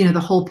the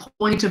whole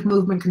point of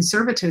movement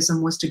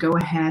conservatism was to go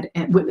ahead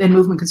and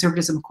movement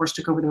conservatism, of course,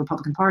 took over the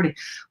Republican Party,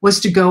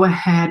 was to go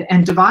ahead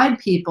and divide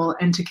people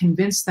and to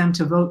convince them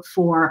to vote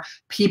for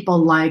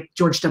people like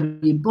George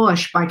W.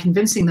 Bush by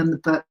convincing them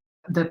that the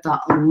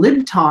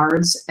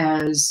libtards,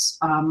 as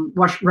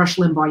Rush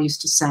Limbaugh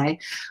used to say,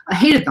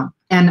 hated them.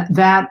 And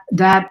that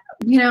I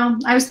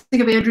always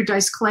think of Andrew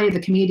Dice Clay, the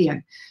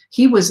comedian.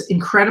 He was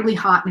incredibly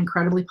hot and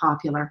incredibly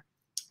popular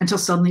until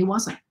suddenly he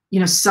wasn't.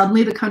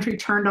 Suddenly the country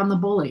turned on the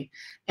bully.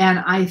 And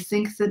I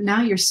think that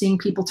now you're seeing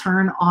people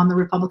turn on the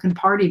Republican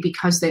Party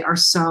because they are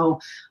so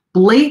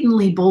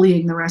blatantly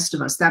bullying the rest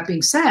of us. That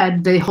being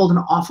said, they hold an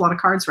awful lot of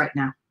cards right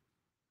now.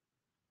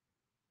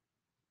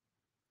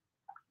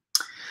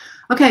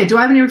 Okay, do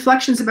I have any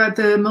reflections about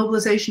the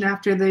mobilization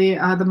after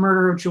the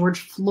murder of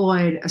George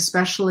Floyd,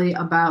 especially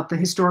about the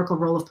historical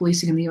role of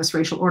policing in the U.S.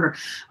 racial order?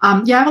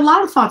 Yeah, I have a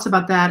lot of thoughts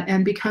about that,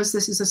 and because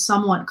this is a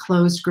somewhat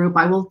closed group,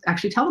 I will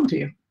actually tell them to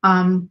you.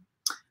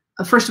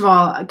 First of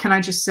all, can I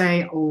just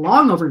say,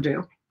 long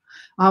overdue.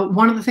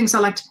 One of the things I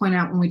like to point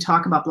out when we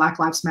talk about Black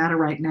Lives Matter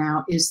right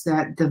now is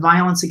that the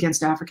violence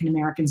against African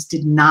Americans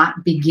did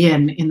not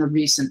begin in the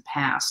recent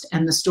past,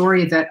 and the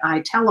story that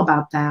I tell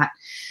about that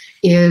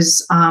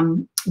is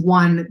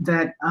one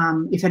that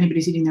if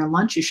anybody's eating their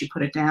lunch, you should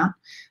put it down.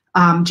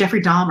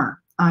 Jeffrey Dahmer.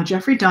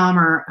 Jeffrey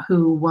Dahmer,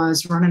 who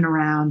was running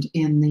around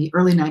in the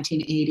early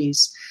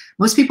 1980s.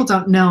 Most people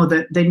don't know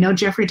that. They know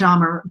Jeffrey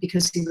Dahmer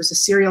because he was a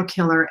serial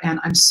killer, and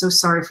I'm so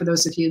sorry for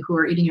those of you who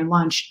are eating your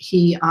lunch.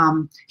 He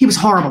was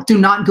horrible. Do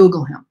not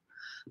Google him.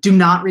 Do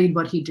not read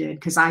what he did,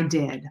 because I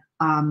did.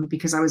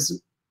 Because when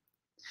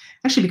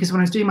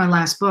I was doing my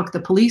last book,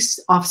 the police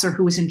officer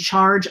who was in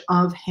charge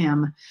of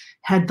him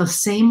had the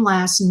same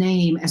last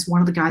name as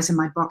one of the guys in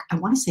my book. I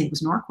want to say it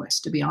was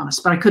Norquist, to be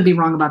honest, but I could be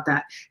wrong about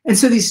that. And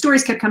so these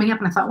stories kept coming up,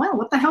 and I thought, well,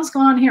 what the hell's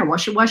going on here? Why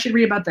should I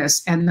read about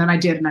this? And then I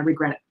did, and I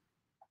regret it.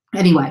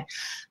 Anyway,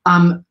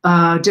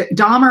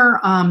 Dahmer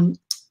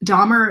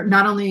Dahmer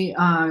not only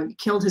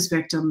killed his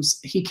victims,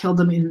 he killed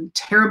them in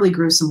terribly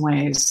gruesome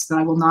ways that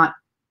I will not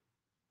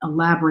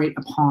elaborate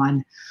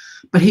upon,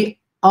 but he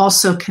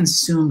also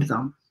consumed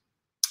them.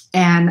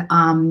 And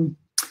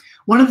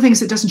one of the things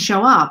that doesn't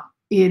show up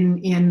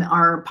in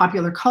our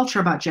popular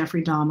culture about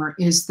Jeffrey Dahmer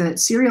is that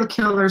serial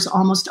killers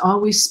almost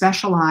always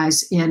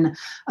specialize in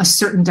a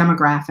certain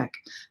demographic.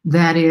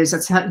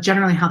 That's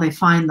generally how they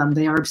find them.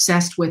 They are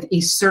obsessed with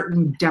a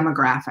certain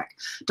demographic.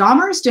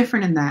 Dahmer is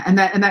different in that, and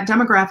that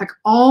demographic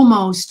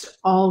almost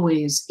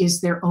always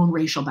is their own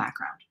racial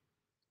background.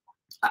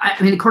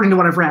 I mean, according to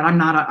what I've read, I'm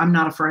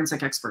not a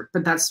forensic expert,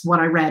 but that's what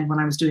I read when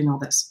I was doing all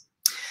this.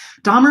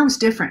 Dahmer was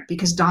different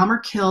because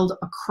Dahmer killed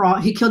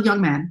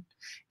young men,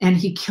 and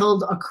he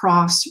killed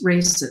across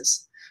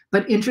races.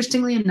 But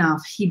interestingly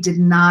enough, he did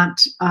not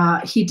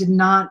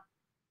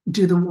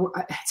do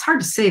it's hard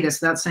to say this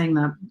without saying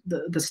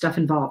the stuff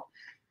involved.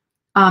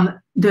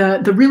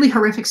 The really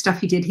horrific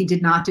stuff he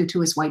did not do to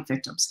his white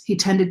victims. He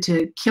tended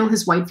to kill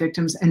his white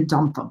victims and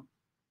dump them.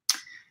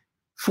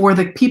 For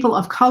the people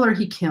of color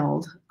he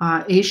killed,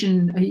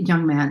 Asian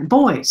young men,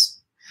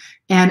 boys,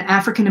 and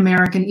African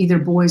American, either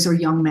boys or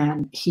young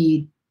men,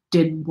 he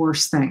did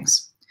worse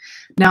things.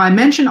 Now, I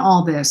mention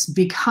all this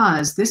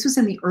because this was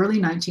in the early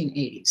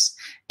 1980s.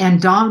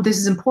 And this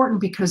is important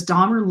because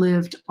Dahmer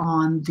lived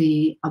on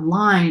a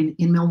line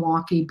in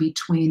Milwaukee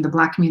between the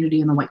Black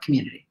community and the white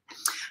community.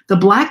 The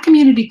Black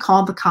community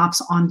called the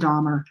cops on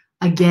Dahmer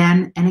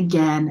again and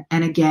again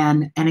and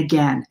again and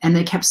again. And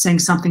they kept saying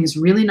something is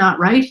really not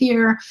right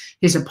here.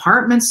 His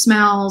apartment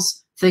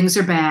smells. Things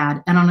are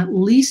bad. And on at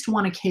least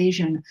one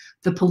occasion,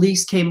 the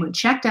police came and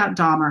checked out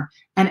Dahmer.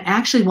 And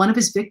actually, one of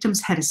his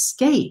victims had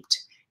escaped.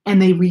 And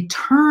they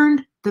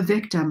returned the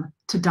victim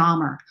to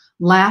Dahmer,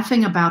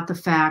 laughing about the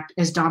fact,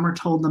 as Dahmer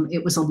told them,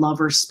 it was a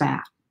lover's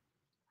spat.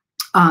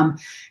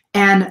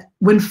 And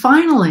when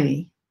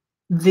finally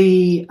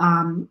one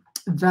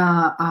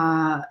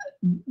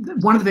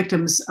of the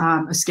victims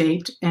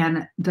escaped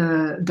and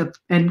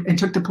and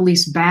took the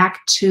police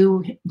back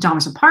to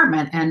Dahmer's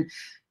apartment, and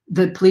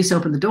the police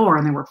opened the door,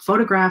 and there were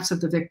photographs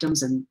of the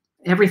victims and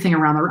everything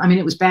around I mean,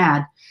 it was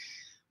bad.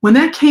 When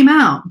that came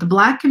out, the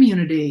Black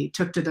community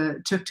took to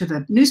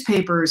the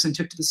newspapers and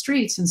took to the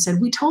streets and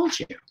said, we told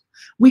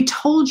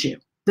you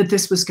that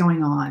this was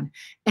going on.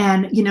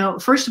 And, you know,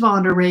 first of all,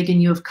 under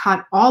Reagan, you have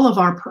cut all of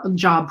our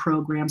job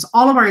programs,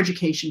 all of our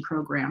education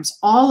programs,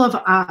 all of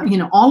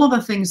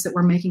the things that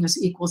were making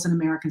us equals in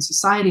American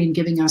society and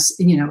giving us,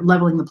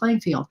 leveling the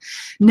playing field.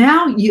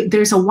 Now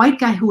there's a white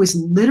guy who is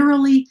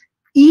literally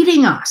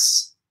eating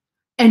us,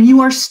 and you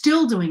are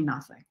still doing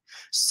nothing.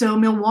 So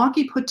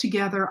Milwaukee put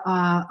together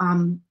a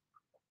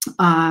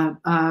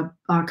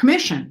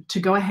commission to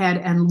go ahead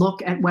and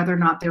look at whether or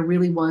not there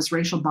really was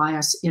racial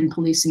bias in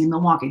policing in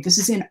Milwaukee. This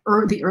is in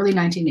the early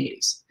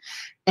 1980s.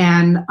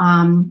 And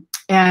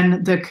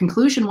the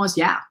conclusion was,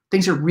 yeah,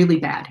 things are really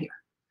bad here.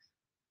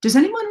 Does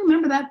anyone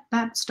remember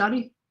that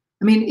study?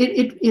 I mean,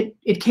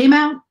 it came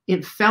out,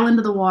 it fell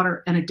into the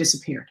water, and it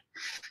disappeared.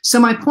 So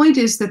my point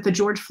is that the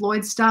George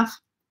Floyd stuff,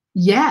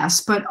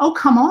 yes, but oh,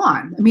 come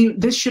on. I mean,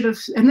 this should have,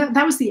 and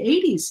that was the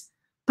 80s,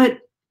 but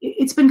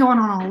it's been going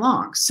on all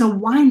along. So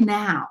why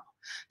now?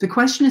 The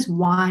question is,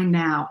 why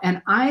now?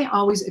 And I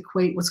always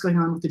equate what's going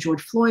on with the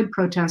George Floyd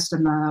protest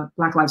and the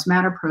Black Lives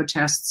Matter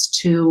protests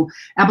to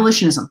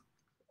abolitionism.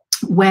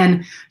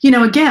 When,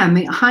 again,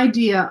 the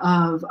idea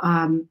of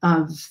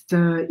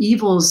the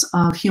evils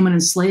of human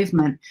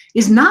enslavement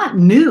is not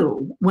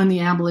new when the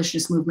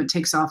abolitionist movement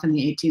takes off in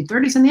the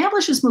 1830s. And the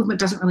abolitionist movement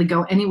doesn't really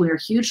go anywhere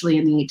hugely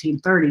in the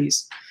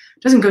 1830s.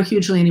 It doesn't go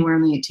hugely anywhere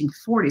in the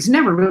 1840s. It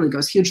never really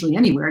goes hugely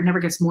anywhere. It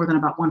never gets more than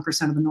about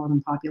 1% of the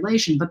northern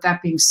population. But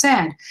that being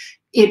said,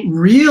 it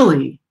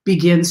really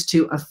begins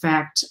to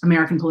affect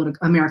American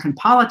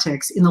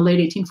politics in the late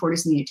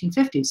 1840s and the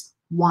 1850s.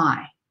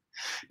 Why?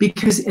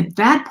 Because at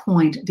that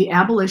point, the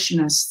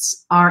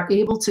abolitionists are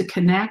able to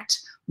connect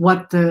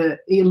what the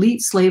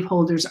elite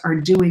slaveholders are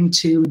doing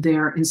to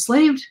their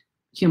enslaved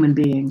human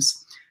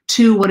beings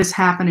to what is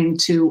happening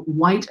to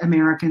white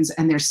Americans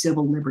and their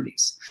civil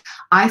liberties.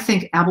 I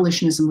think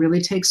abolitionism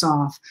really takes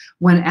off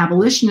when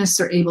abolitionists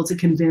are able to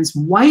convince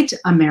white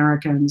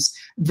Americans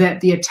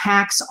that the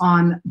attacks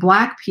on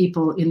Black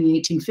people in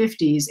the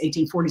 1840s,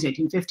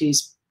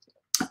 1850s,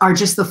 are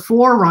just the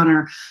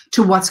forerunner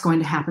to what's going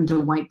to happen to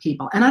white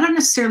people. And I don't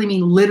necessarily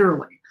mean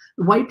literally.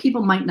 White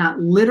people might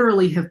not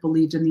literally have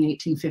believed in the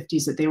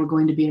 1850s that they were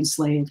going to be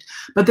enslaved,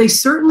 but they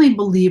certainly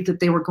believed that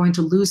they were going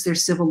to lose their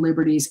civil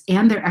liberties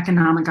and their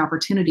economic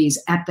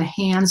opportunities at the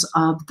hands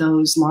of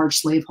those large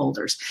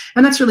slaveholders.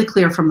 And that's really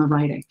clear from the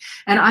writing.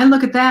 And I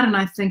look at that and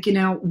I think,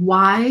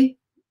 why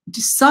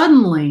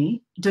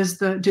suddenly do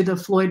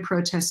the Floyd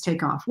protests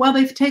take off? Well,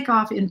 they take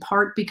off in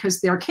part because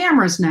there are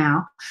cameras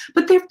now,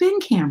 but there have been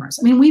cameras.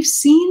 I mean, we've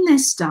seen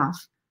this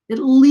stuff at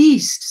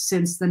least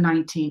since the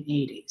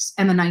 1980s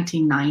and the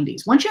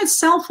 1990s. Once you had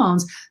cell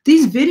phones,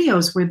 these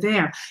videos were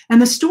there, and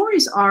the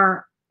stories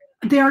are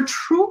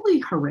truly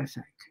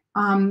horrific.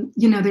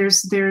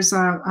 There's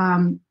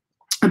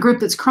a group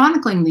that's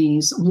chronicling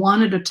these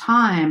one at a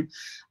time.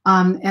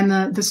 And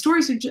the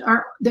stories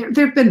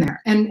they've been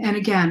there. And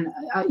again,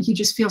 you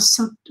just feel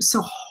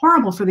so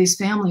horrible for these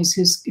families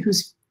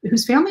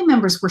whose family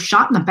members were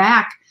shot in the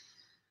back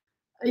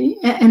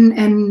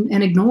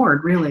and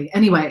ignored, really.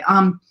 Anyway,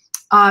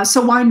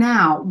 so why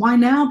now? Why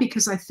now?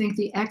 Because I think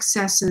the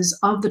excesses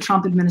of the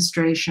Trump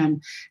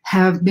administration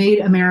have made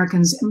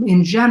Americans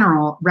in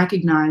general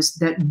recognize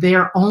that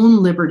their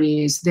own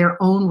liberties,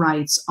 their own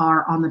rights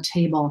are on the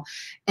table.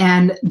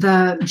 And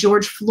the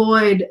George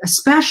Floyd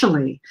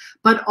especially,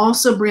 but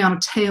also Breonna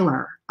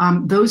Taylor,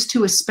 those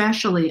two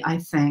especially, I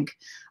think,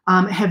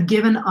 have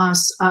given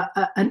us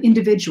an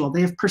individual.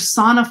 They have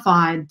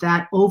personified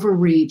that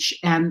overreach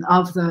and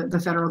of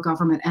the federal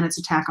government and its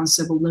attack on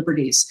civil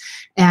liberties,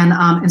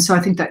 and so I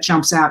think that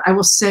jumps out. I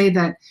will say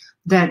that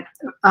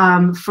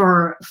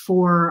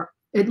for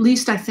at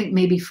least I think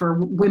maybe for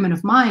women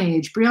of my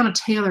age, Breonna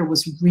Taylor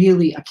was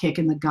really a kick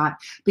in the gut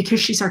because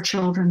she's our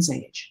children's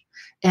age.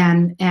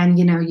 And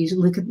you know, you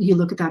look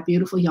at that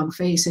beautiful young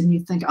face and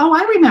you think, oh,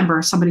 I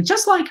remember somebody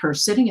just like her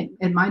sitting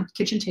at my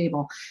kitchen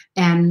table,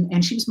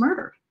 and she was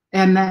murdered.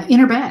 And in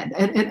her bed.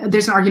 And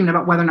there's an argument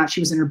about whether or not she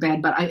was in her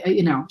bed, but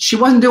you know, she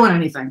wasn't doing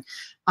anything.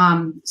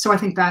 So I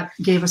think that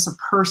gave us a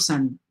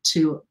person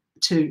to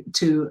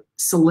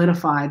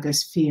solidify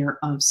this fear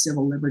of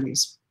civil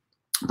liberties.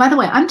 By the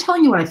way, I'm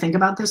telling you what I think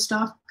about this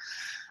stuff.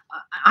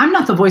 I'm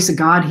not the voice of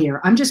God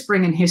here. I'm just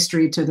bringing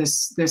history to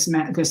this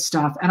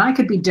stuff, and I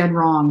could be dead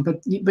wrong.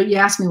 But you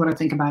asked me what I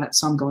think about it,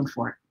 so I'm going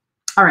for it.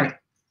 All right.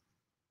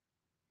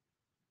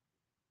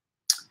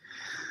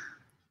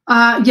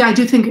 Yeah, I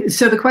do think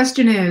so. The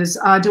question is,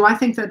 do I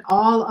think that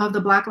all of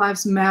the Black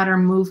Lives Matter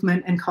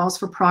movement and calls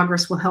for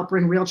progress will help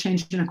bring real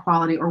change in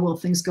equality, or will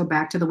things go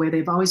back to the way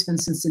they've always been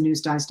since the news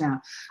dies down?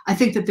 I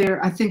think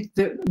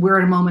that we're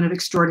at a moment of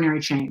extraordinary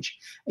change.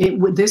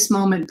 This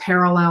moment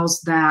parallels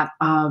that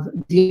of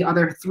the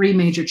other three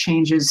major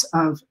changes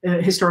of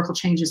historical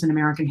changes in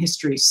American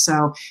history.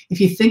 So if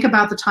you think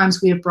about the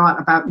times we have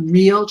brought about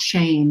real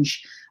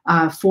change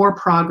for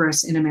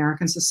progress in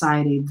American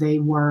society, they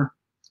were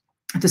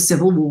the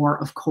Civil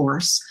War, of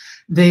course.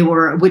 They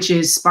were,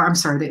 it's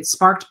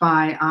sparked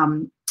by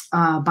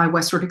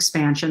westward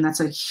expansion. That's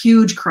a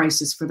huge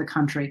crisis for the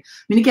country.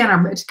 I mean, again,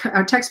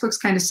 our textbooks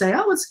kind of say,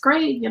 oh, it's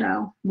great, you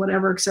know,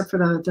 whatever, except for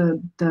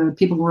the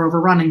people who are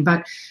overrunning.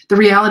 But the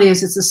reality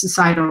is, it's a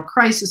societal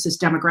crisis. As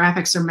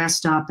demographics are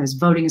messed up, as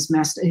voting is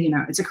messed, you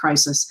know, it's a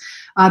crisis.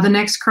 The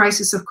next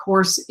crisis, of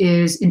course,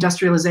 is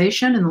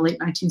industrialization in the late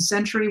 19th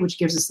century, which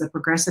gives us the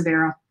progressive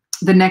era.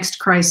 The next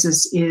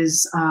crisis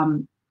is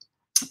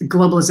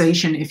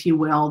globalization, if you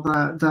will,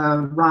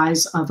 the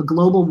rise of a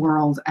global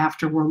world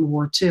after World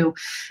War II.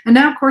 And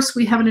now, of course,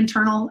 we have an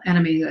internal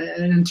enemy,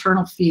 an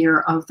internal fear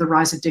of the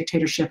rise of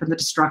dictatorship and the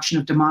destruction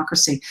of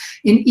democracy.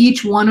 In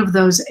each one of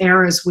those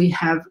eras, we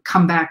have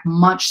come back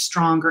much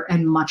stronger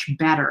and much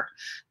better.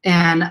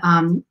 And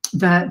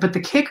but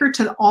the kicker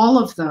to all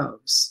of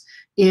those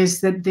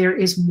is that there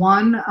is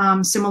one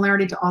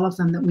similarity to all of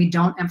them that we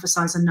don't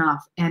emphasize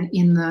enough. And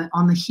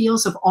on the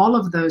heels of all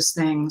of those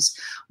things,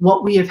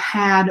 what we have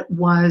had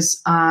was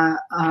a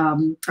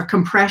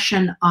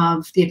compression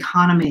of the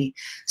economy,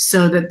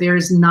 so that there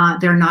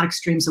are not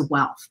extremes of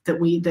wealth.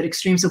 That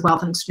extremes of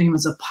wealth and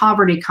extremes of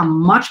poverty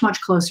come much, much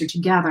closer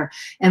together.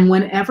 And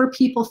whenever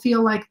people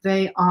feel like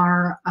they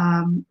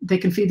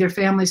can feed their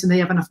families and they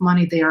have enough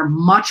money, they are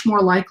much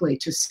more likely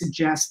to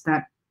suggest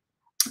that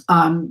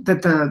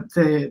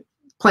the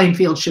playing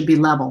field should be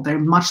level. They're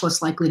much less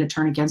likely to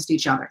turn against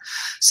each other.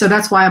 So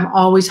that's why I'm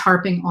always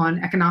harping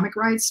on economic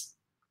rights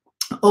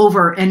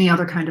over any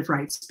other kind of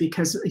rights,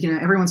 because, you know,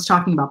 everyone's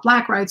talking about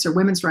Black rights or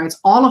women's rights,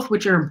 all of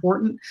which are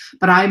important,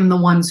 but I'm the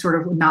one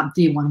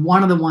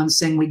one of the ones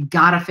saying we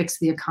gotta fix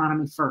the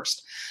economy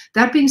first.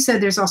 That being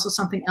said, there's also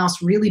something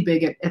else really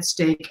big at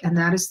stake, and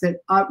that is that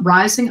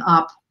rising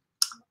up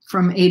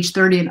from age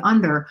 30 and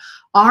under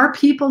are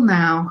people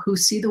now who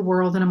see the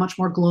world in a much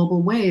more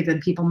global way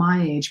than people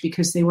my age,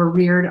 because they were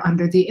reared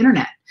under the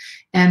internet,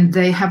 and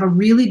they have a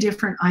really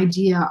different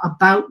idea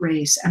about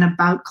race and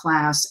about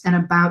class and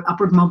about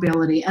upward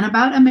mobility and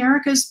about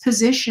America's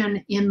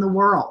position in the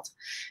world.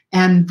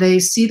 And they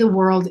see the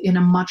world in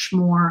a much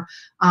more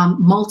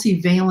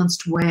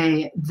multivalenced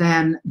way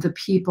than the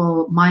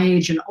people my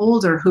age and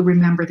older who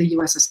remember the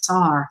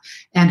USSR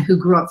and who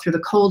grew up through the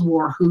Cold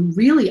War, who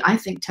really, I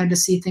think, tend to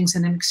see things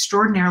in an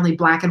extraordinarily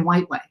black and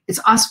white way. It's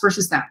us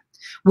versus them.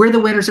 We're the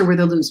winners or we're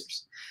the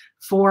losers.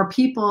 For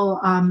people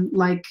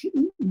like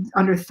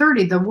under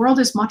 30, the world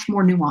is much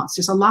more nuanced.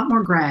 There's a lot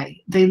more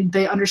gray.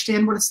 They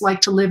understand what it's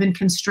like to live in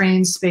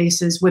constrained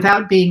spaces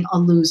without being a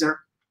loser.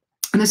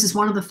 And this is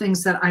one of the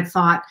things that I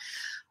thought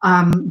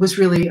was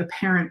really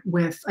apparent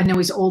with, I know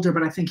he's older,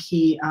 but I think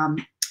he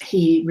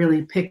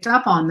really picked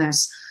up on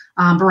this,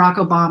 Barack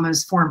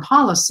Obama's foreign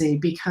policy,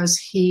 because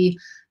he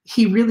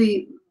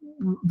really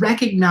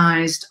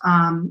recognized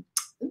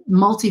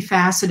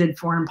multifaceted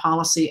foreign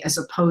policy as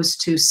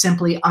opposed to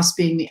simply us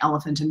being the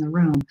elephant in the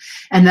room.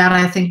 And that,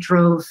 I think,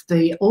 drove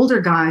the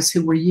older guys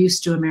who were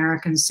used to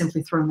Americans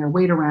simply throwing their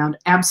weight around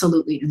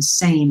absolutely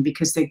insane,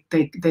 because they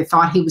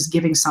thought he was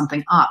giving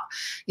something up.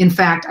 In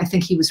fact, I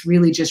think he was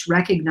really just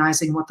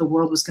recognizing what the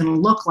world was going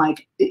to look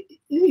like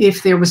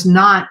if there was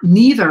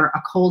neither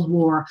a Cold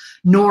War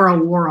nor a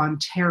war on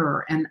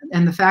terror.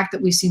 And the fact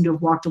that we seem to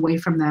have walked away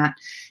from that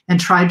and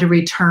tried to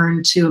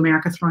return to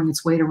America throwing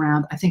its weight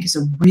around, I think is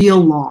a real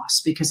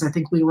loss, because I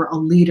think we were a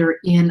leader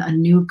in a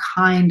new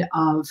kind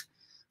of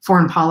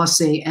foreign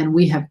policy, and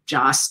we have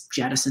just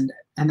jettisoned it.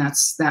 And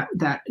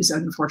that is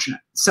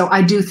unfortunate. So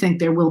I do think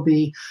there will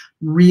be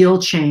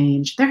real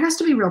change. There has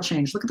to be real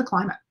change. Look at the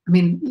climate. I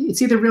mean,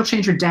 it's either real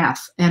change or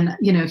death. And,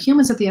 you know,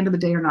 humans at the end of the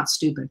day are not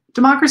stupid.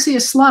 Democracy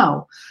is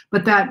slow,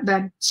 but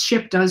that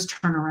ship does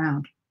turn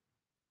around.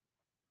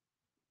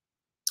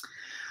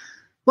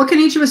 What can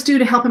each of us do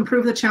to help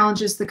improve the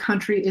challenges the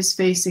country is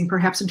facing,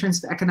 perhaps in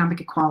terms of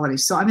economic equality?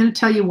 So I'm going to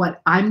tell you what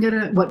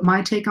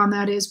my take on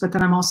that is, but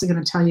then I'm also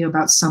going to tell you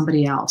about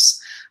somebody else.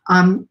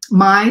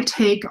 My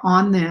take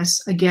on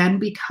this, again,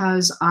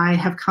 because I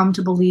have come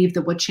to believe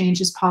that what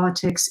changes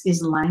politics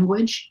is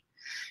language,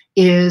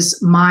 is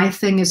my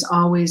thing is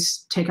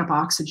always take up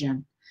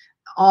oxygen.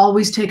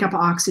 Always take up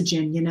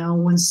oxygen. You know,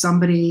 when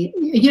somebody,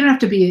 you don't have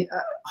to be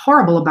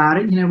horrible about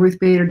it. You know, Ruth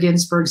Bader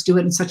Ginsburg's do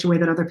it in such a way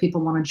that other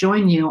people want to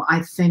join you,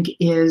 I think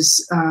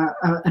is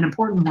an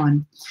important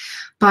one.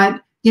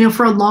 But, you know,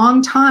 for a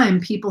long time,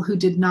 people who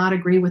did not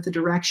agree with the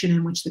direction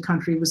in which the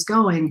country was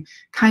going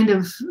kind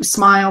of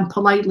smiled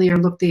politely or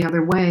looked the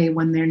other way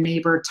when their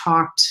neighbor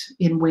talked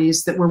in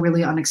ways that were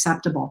really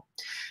unacceptable.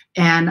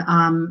 And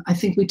I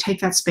think we take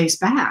that space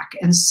back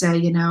and say,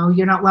 you know,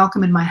 you're not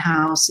welcome in my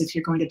house if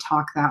you're going to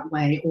talk that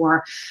way.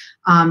 Or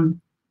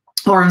on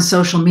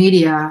social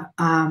media,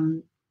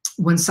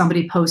 when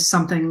somebody posts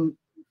something,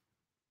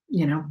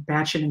 you know,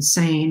 batshit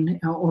insane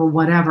or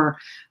whatever,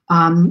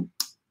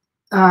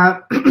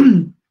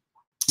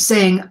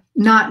 saying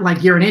not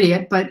like you're an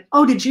idiot, but,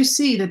 oh, did you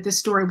see that this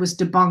story was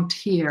debunked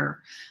here?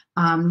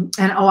 And,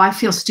 oh, I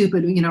feel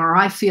stupid, you know, or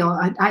I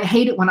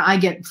hate it when I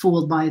get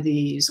fooled by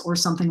these, or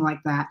something like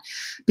that.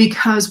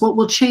 Because what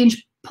will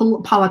change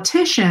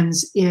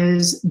politicians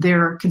is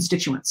their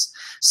constituents.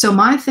 So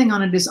my thing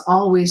on it is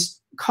always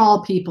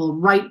call people,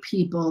 write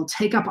people,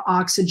 take up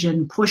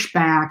oxygen, push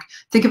back.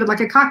 Think of it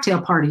like a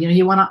cocktail party. You know,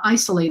 you want to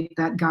isolate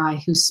that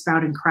guy who's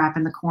spouting crap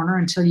in the corner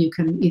until you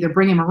can either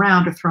bring him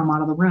around or throw him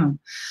out of the room.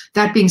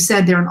 That being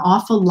said, there are an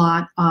awful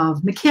lot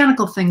of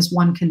mechanical things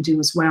one can do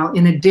as well,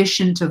 in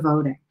addition to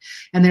voting.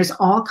 And there's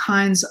all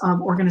kinds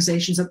of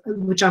organizations,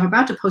 which I'm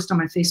about to post on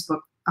my Facebook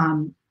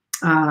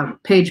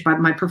page, by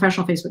my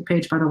professional Facebook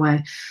page, by the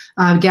way,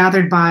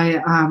 gathered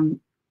by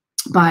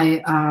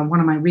one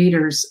of my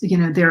readers. You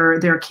know, there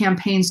are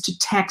campaigns to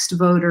text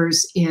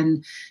voters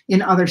in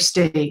other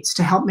states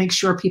to help make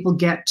sure people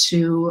get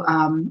to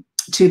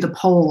the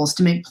polls,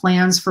 to make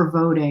plans for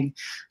voting,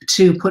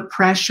 to put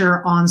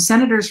pressure on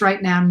senators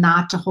right now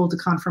not to hold a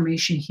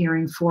confirmation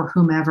hearing for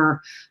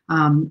whomever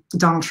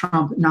Donald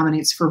Trump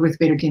nominates for Ruth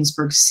Bader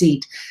Ginsburg's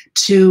seat,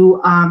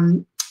 to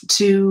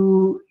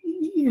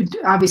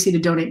obviously to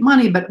donate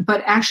money,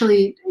 but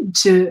actually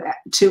to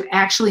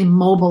actually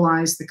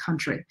mobilize the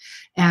country.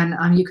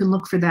 And you can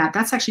look for that.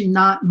 That's actually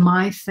not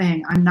my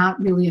thing. I'm not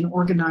really an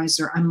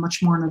organizer. I'm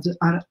much more of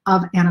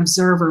an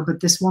observer.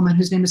 But this woman,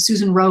 whose name is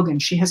Susan Rogan,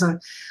 she has a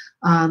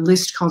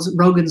list called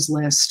Rogan's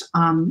List.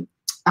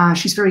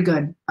 She's very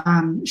good.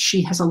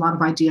 She has a lot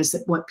of ideas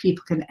that what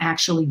people can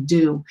actually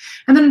do.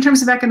 And then in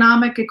terms of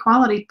economic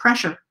equality,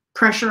 pressure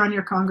on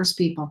your Congress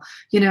people.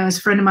 You know, as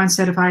a friend of mine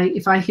said,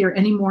 if I hear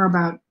any more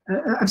about,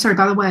 I'm sorry,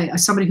 by the way,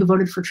 as somebody who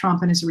voted for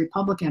Trump and is a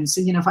Republican,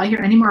 so, you know, if I hear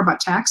any more about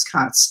tax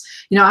cuts,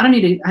 you know, I don't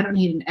need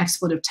an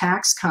expletive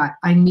tax cut.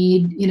 I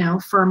need, you know,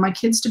 for my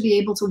kids to be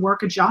able to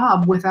work a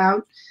job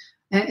without,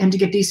 and to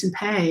get decent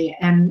pay,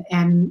 and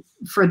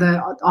for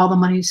all the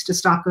money to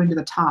stop going to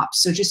the top.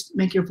 So just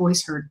make your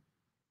voice heard.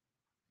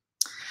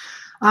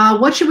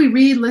 What should we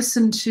read,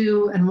 listen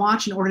to, and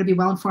watch in order to be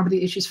well-informed of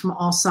the issues from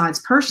all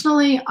sides?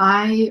 Personally,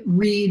 I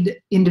read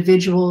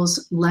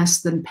individuals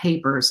less than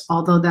papers.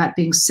 Although that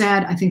being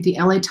said, I think the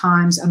LA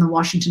Times and the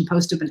Washington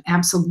Post have been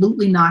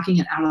absolutely knocking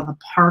it out of the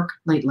park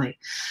lately.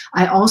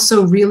 I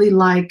also really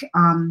like,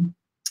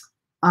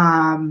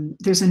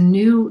 there's a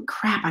new,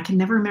 crap, I can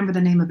never remember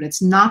the name of it.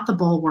 It's not The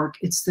Bulwark,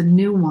 it's the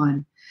new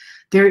one.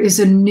 There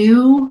is a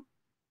new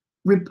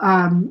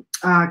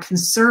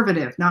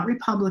conservative, not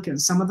Republican,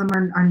 some of them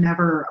are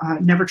never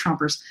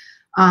Trumpers,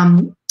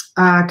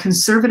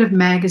 conservative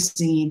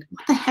magazine.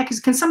 What the heck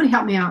can somebody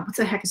help me out? What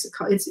the heck is it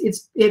called?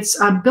 It's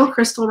Bill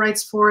Kristol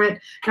writes for it,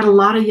 got a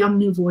lot of young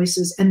new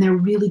voices, and they're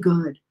really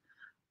good.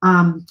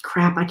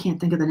 Crap, I can't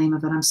think of the name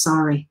of it, I'm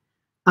sorry.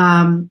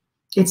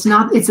 It's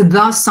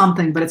the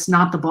something, but it's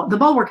not the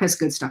Bulwark has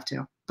good stuff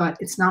too, but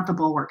it's not the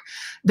Bulwark.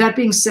 That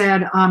being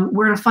said,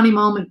 we're in a funny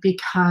moment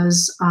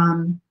because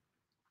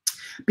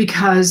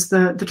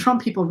the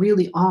Trump people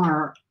really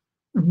are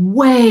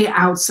way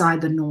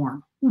outside the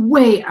norm.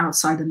 way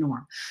outside the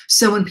norm.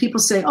 So when people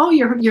say, "Oh,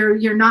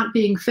 you're not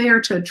being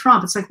fair to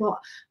Trump," it's like, well,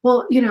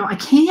 you know, I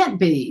can't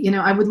be. You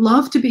know, I would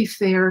love to be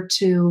fair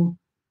to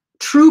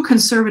true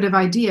conservative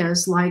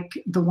ideas like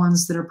the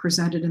ones that are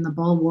presented in the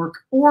Bulwark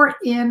or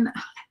in,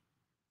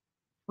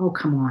 oh,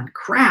 come on,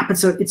 crap!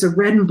 It's a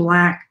red and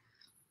black.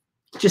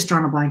 Just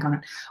drawn a blank on it.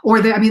 Or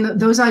I mean,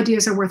 those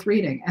ideas are worth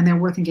reading and they're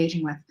worth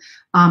engaging with,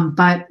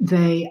 but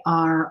they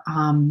are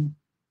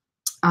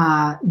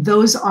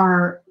those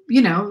are,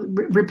 you know,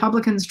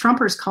 Republicans,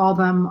 Trumpers call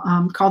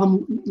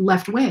them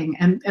left wing,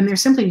 and they're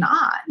simply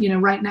not. You know,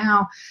 right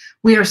now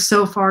we are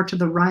so far to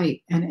the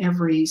right, and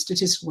every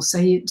statistic will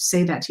say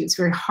that to you. It's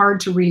very hard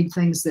to read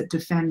things that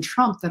defend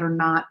Trump that are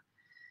not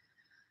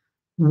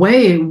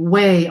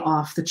way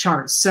off the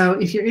charts. So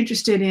if you're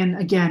interested in,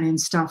 again, in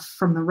stuff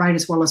from the right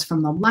as well as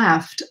from the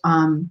left,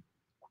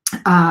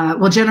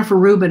 well, Jennifer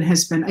Rubin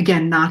has been,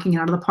 again, knocking it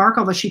out of the park,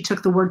 although she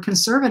took the word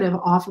conservative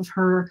off of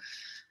her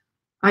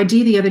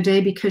ID the other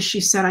day because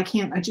she said, I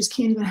just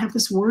can't even have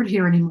this word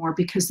here anymore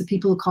because the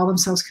people who call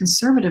themselves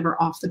conservative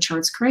are off the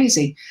charts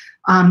crazy.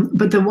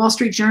 But the Wall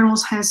Street Journal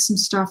has some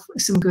stuff,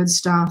 some good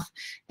stuff.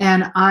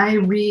 And I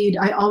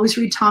always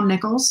read Tom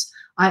Nichols.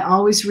 I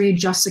always read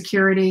Just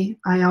Security.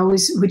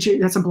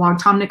 That's a blog.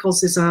 Tom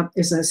Nichols is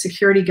a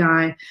security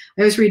guy.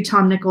 I always read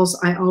Tom Nichols.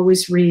 I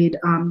always read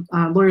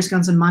Lawyers,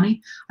 Guns, and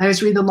Money. I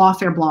always read the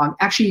Lawfare blog.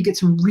 Actually, you get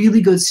some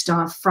really good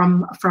stuff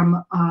from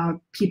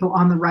people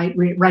on the right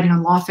writing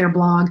on Lawfare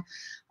blog.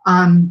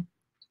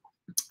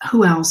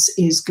 Who else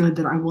is good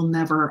that I will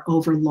never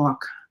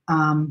overlook?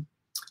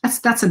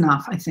 That's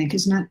enough, I think,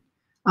 isn't it?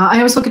 I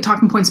always look at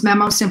Talking Points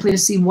Memo simply to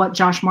see what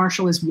Josh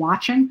Marshall is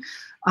watching.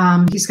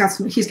 He's got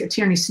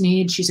Tierney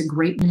Sneed. She's a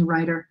great new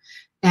writer,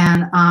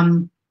 and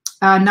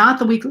not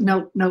the weekly.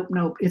 Nope.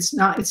 It's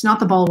not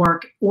the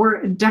Bulwark,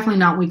 or definitely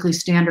not Weekly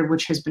Standard,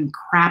 which has been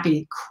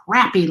crappy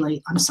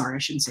late. I'm sorry, I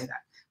shouldn't say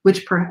that.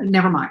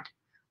 Never mind.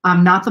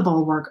 Not the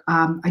Bulwark.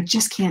 I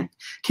just can't.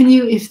 Can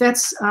you, if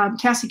that's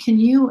Cassie? Can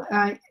you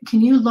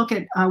look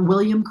at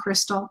William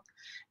Crystal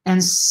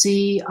and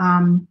see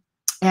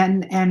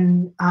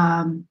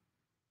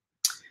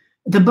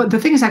the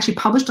thing is actually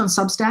published on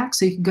Substack,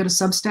 so you can go to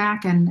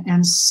Substack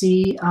and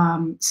see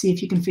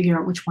if you can figure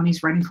out which one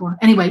he's writing for.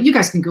 Anyway, you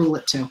guys can Google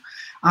it too.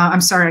 I'm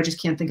sorry, I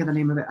just can't think of the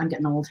name of it. I'm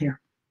getting old here.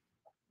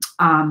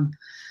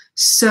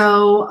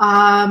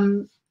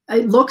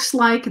 It looks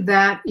like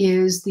that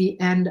is the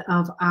end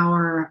of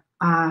our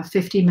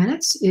 50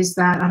 minutes. Is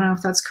that, I don't know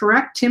if that's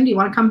correct. Tim, do you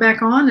want to come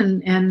back on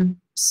and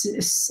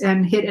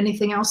hit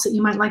anything else that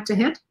you might like to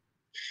hit?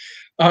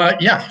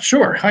 Yeah,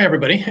 sure. Hi,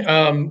 everybody.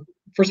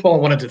 First of all, I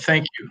wanted to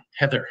thank you,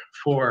 Heather,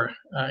 for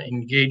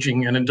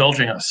engaging and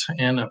indulging us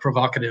in a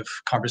provocative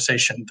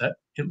conversation that,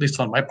 at least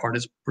on my part,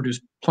 has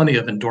produced plenty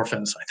of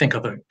endorphins, I think,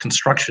 of a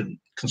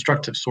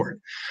constructive sort.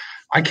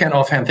 I can't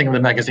offhand think of the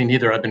magazine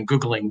either. I've been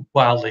Googling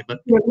wildly, but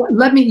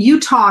you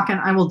talk and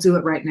I will do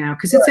it right now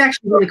because it's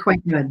actually really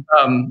quite good.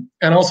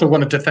 And also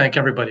wanted to thank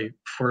everybody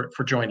for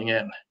joining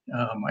in.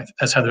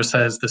 As Heather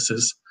says, this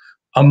is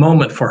a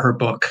moment for her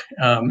book.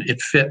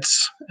 It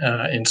fits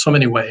in so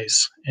many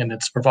ways in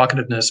its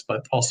provocativeness,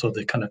 but also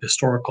the kind of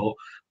historical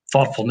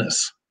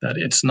thoughtfulness that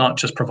it's not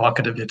just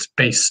provocative, it's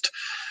based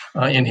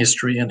in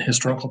history and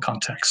historical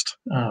context.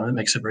 It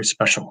makes it very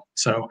special.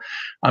 So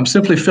I'm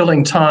simply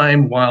filling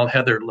time while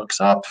Heather looks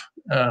up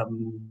the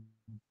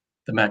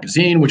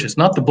magazine, which is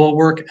not the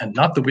Bulwark and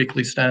not the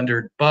Weekly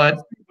Standard,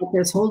 but...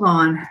 Yes, hold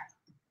on.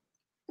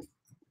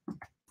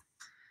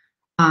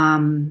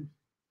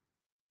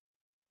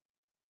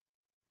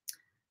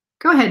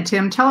 Go ahead,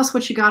 Tim. Tell us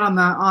what you got on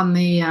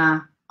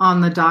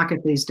the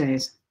docket these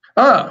days.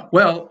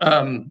 Well,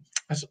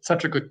 that's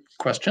such a good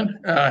question.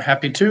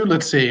 Happy to.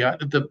 Let's see.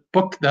 The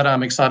book that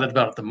I'm excited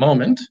about at the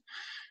moment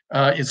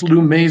is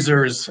Lou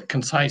Mazur's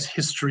Concise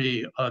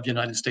History of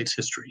United States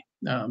History.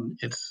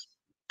 It's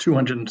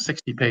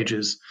 260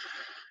 pages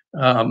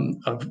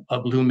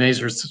of Lou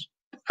Mazur's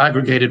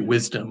aggregated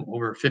wisdom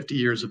over 50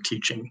 years of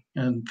teaching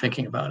and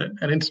thinking about it.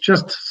 And it's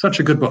just such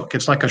a good book.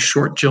 It's like a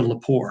short Jill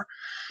Lepore.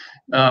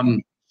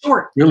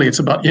 Short. Really, it's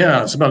about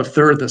a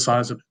third the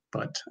size of it,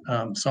 but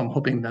so I'm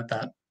hoping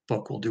that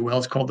book will do well.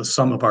 It's called The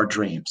Sum of Our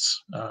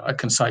Dreams, A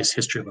Concise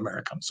History of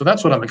America. So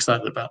that's what I'm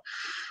excited about.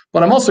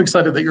 But I'm also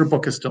excited that your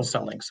book is still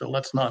selling. So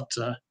let's not,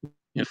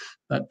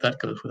 that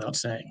goes without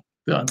saying.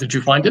 Did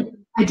you find it?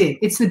 I did.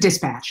 It's The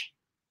Dispatch.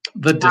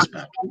 The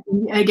Dispatch.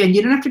 Again,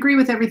 you don't have to agree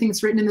with everything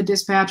that's written in The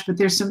Dispatch, but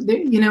there's some,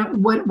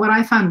 what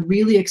I found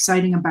really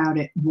exciting about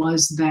it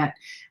was that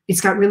it's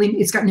got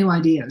new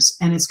ideas,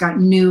 and it's got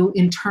new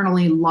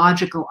internally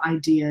logical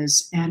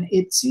ideas, and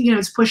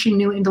it's pushing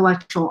new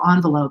intellectual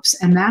envelopes,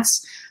 and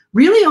that's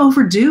really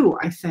overdue,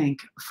 I think,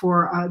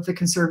 for the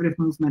conservative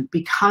movement,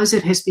 because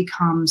it has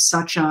become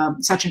such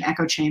an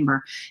echo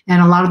chamber,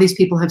 and a lot of these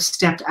people have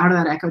stepped out of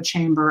that echo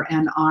chamber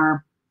and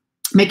are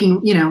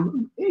making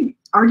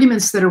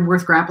arguments that are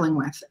worth grappling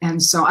with.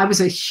 And so I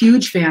was a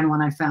huge fan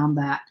when I found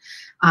that,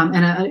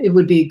 and it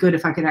would be good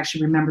if I could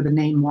actually remember the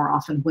name more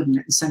often, wouldn't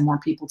it, and send more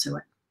people to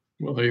it.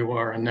 Well, there you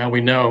are, and now we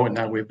know, and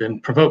now we've been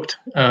provoked.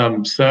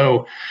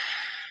 So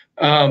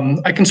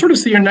I can sort of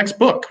see your next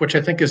book, which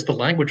I think is The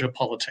Language of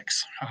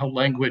Politics, how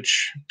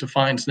language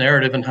defines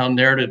narrative and how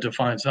narrative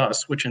defines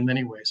us, which in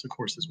many ways, of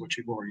course, is what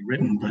you've already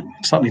written, but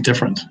something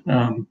different.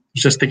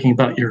 Just thinking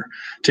about your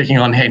taking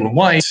on Hayden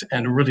White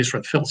and a really sort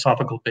of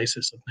philosophical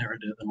basis of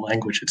narrative and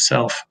language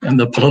itself and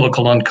the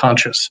political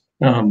unconscious.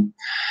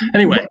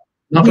 Anyway,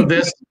 enough of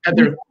this.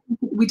 Heather.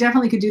 We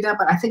definitely could do that,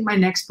 but I think my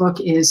next book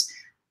is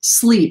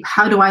Sleep.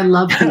 How do I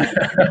love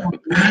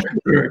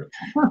you?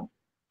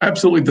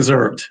 Absolutely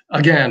deserved.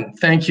 Again,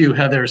 thank you,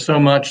 Heather, so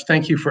much.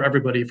 Thank you for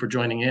everybody for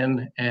joining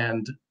in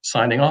and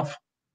signing off.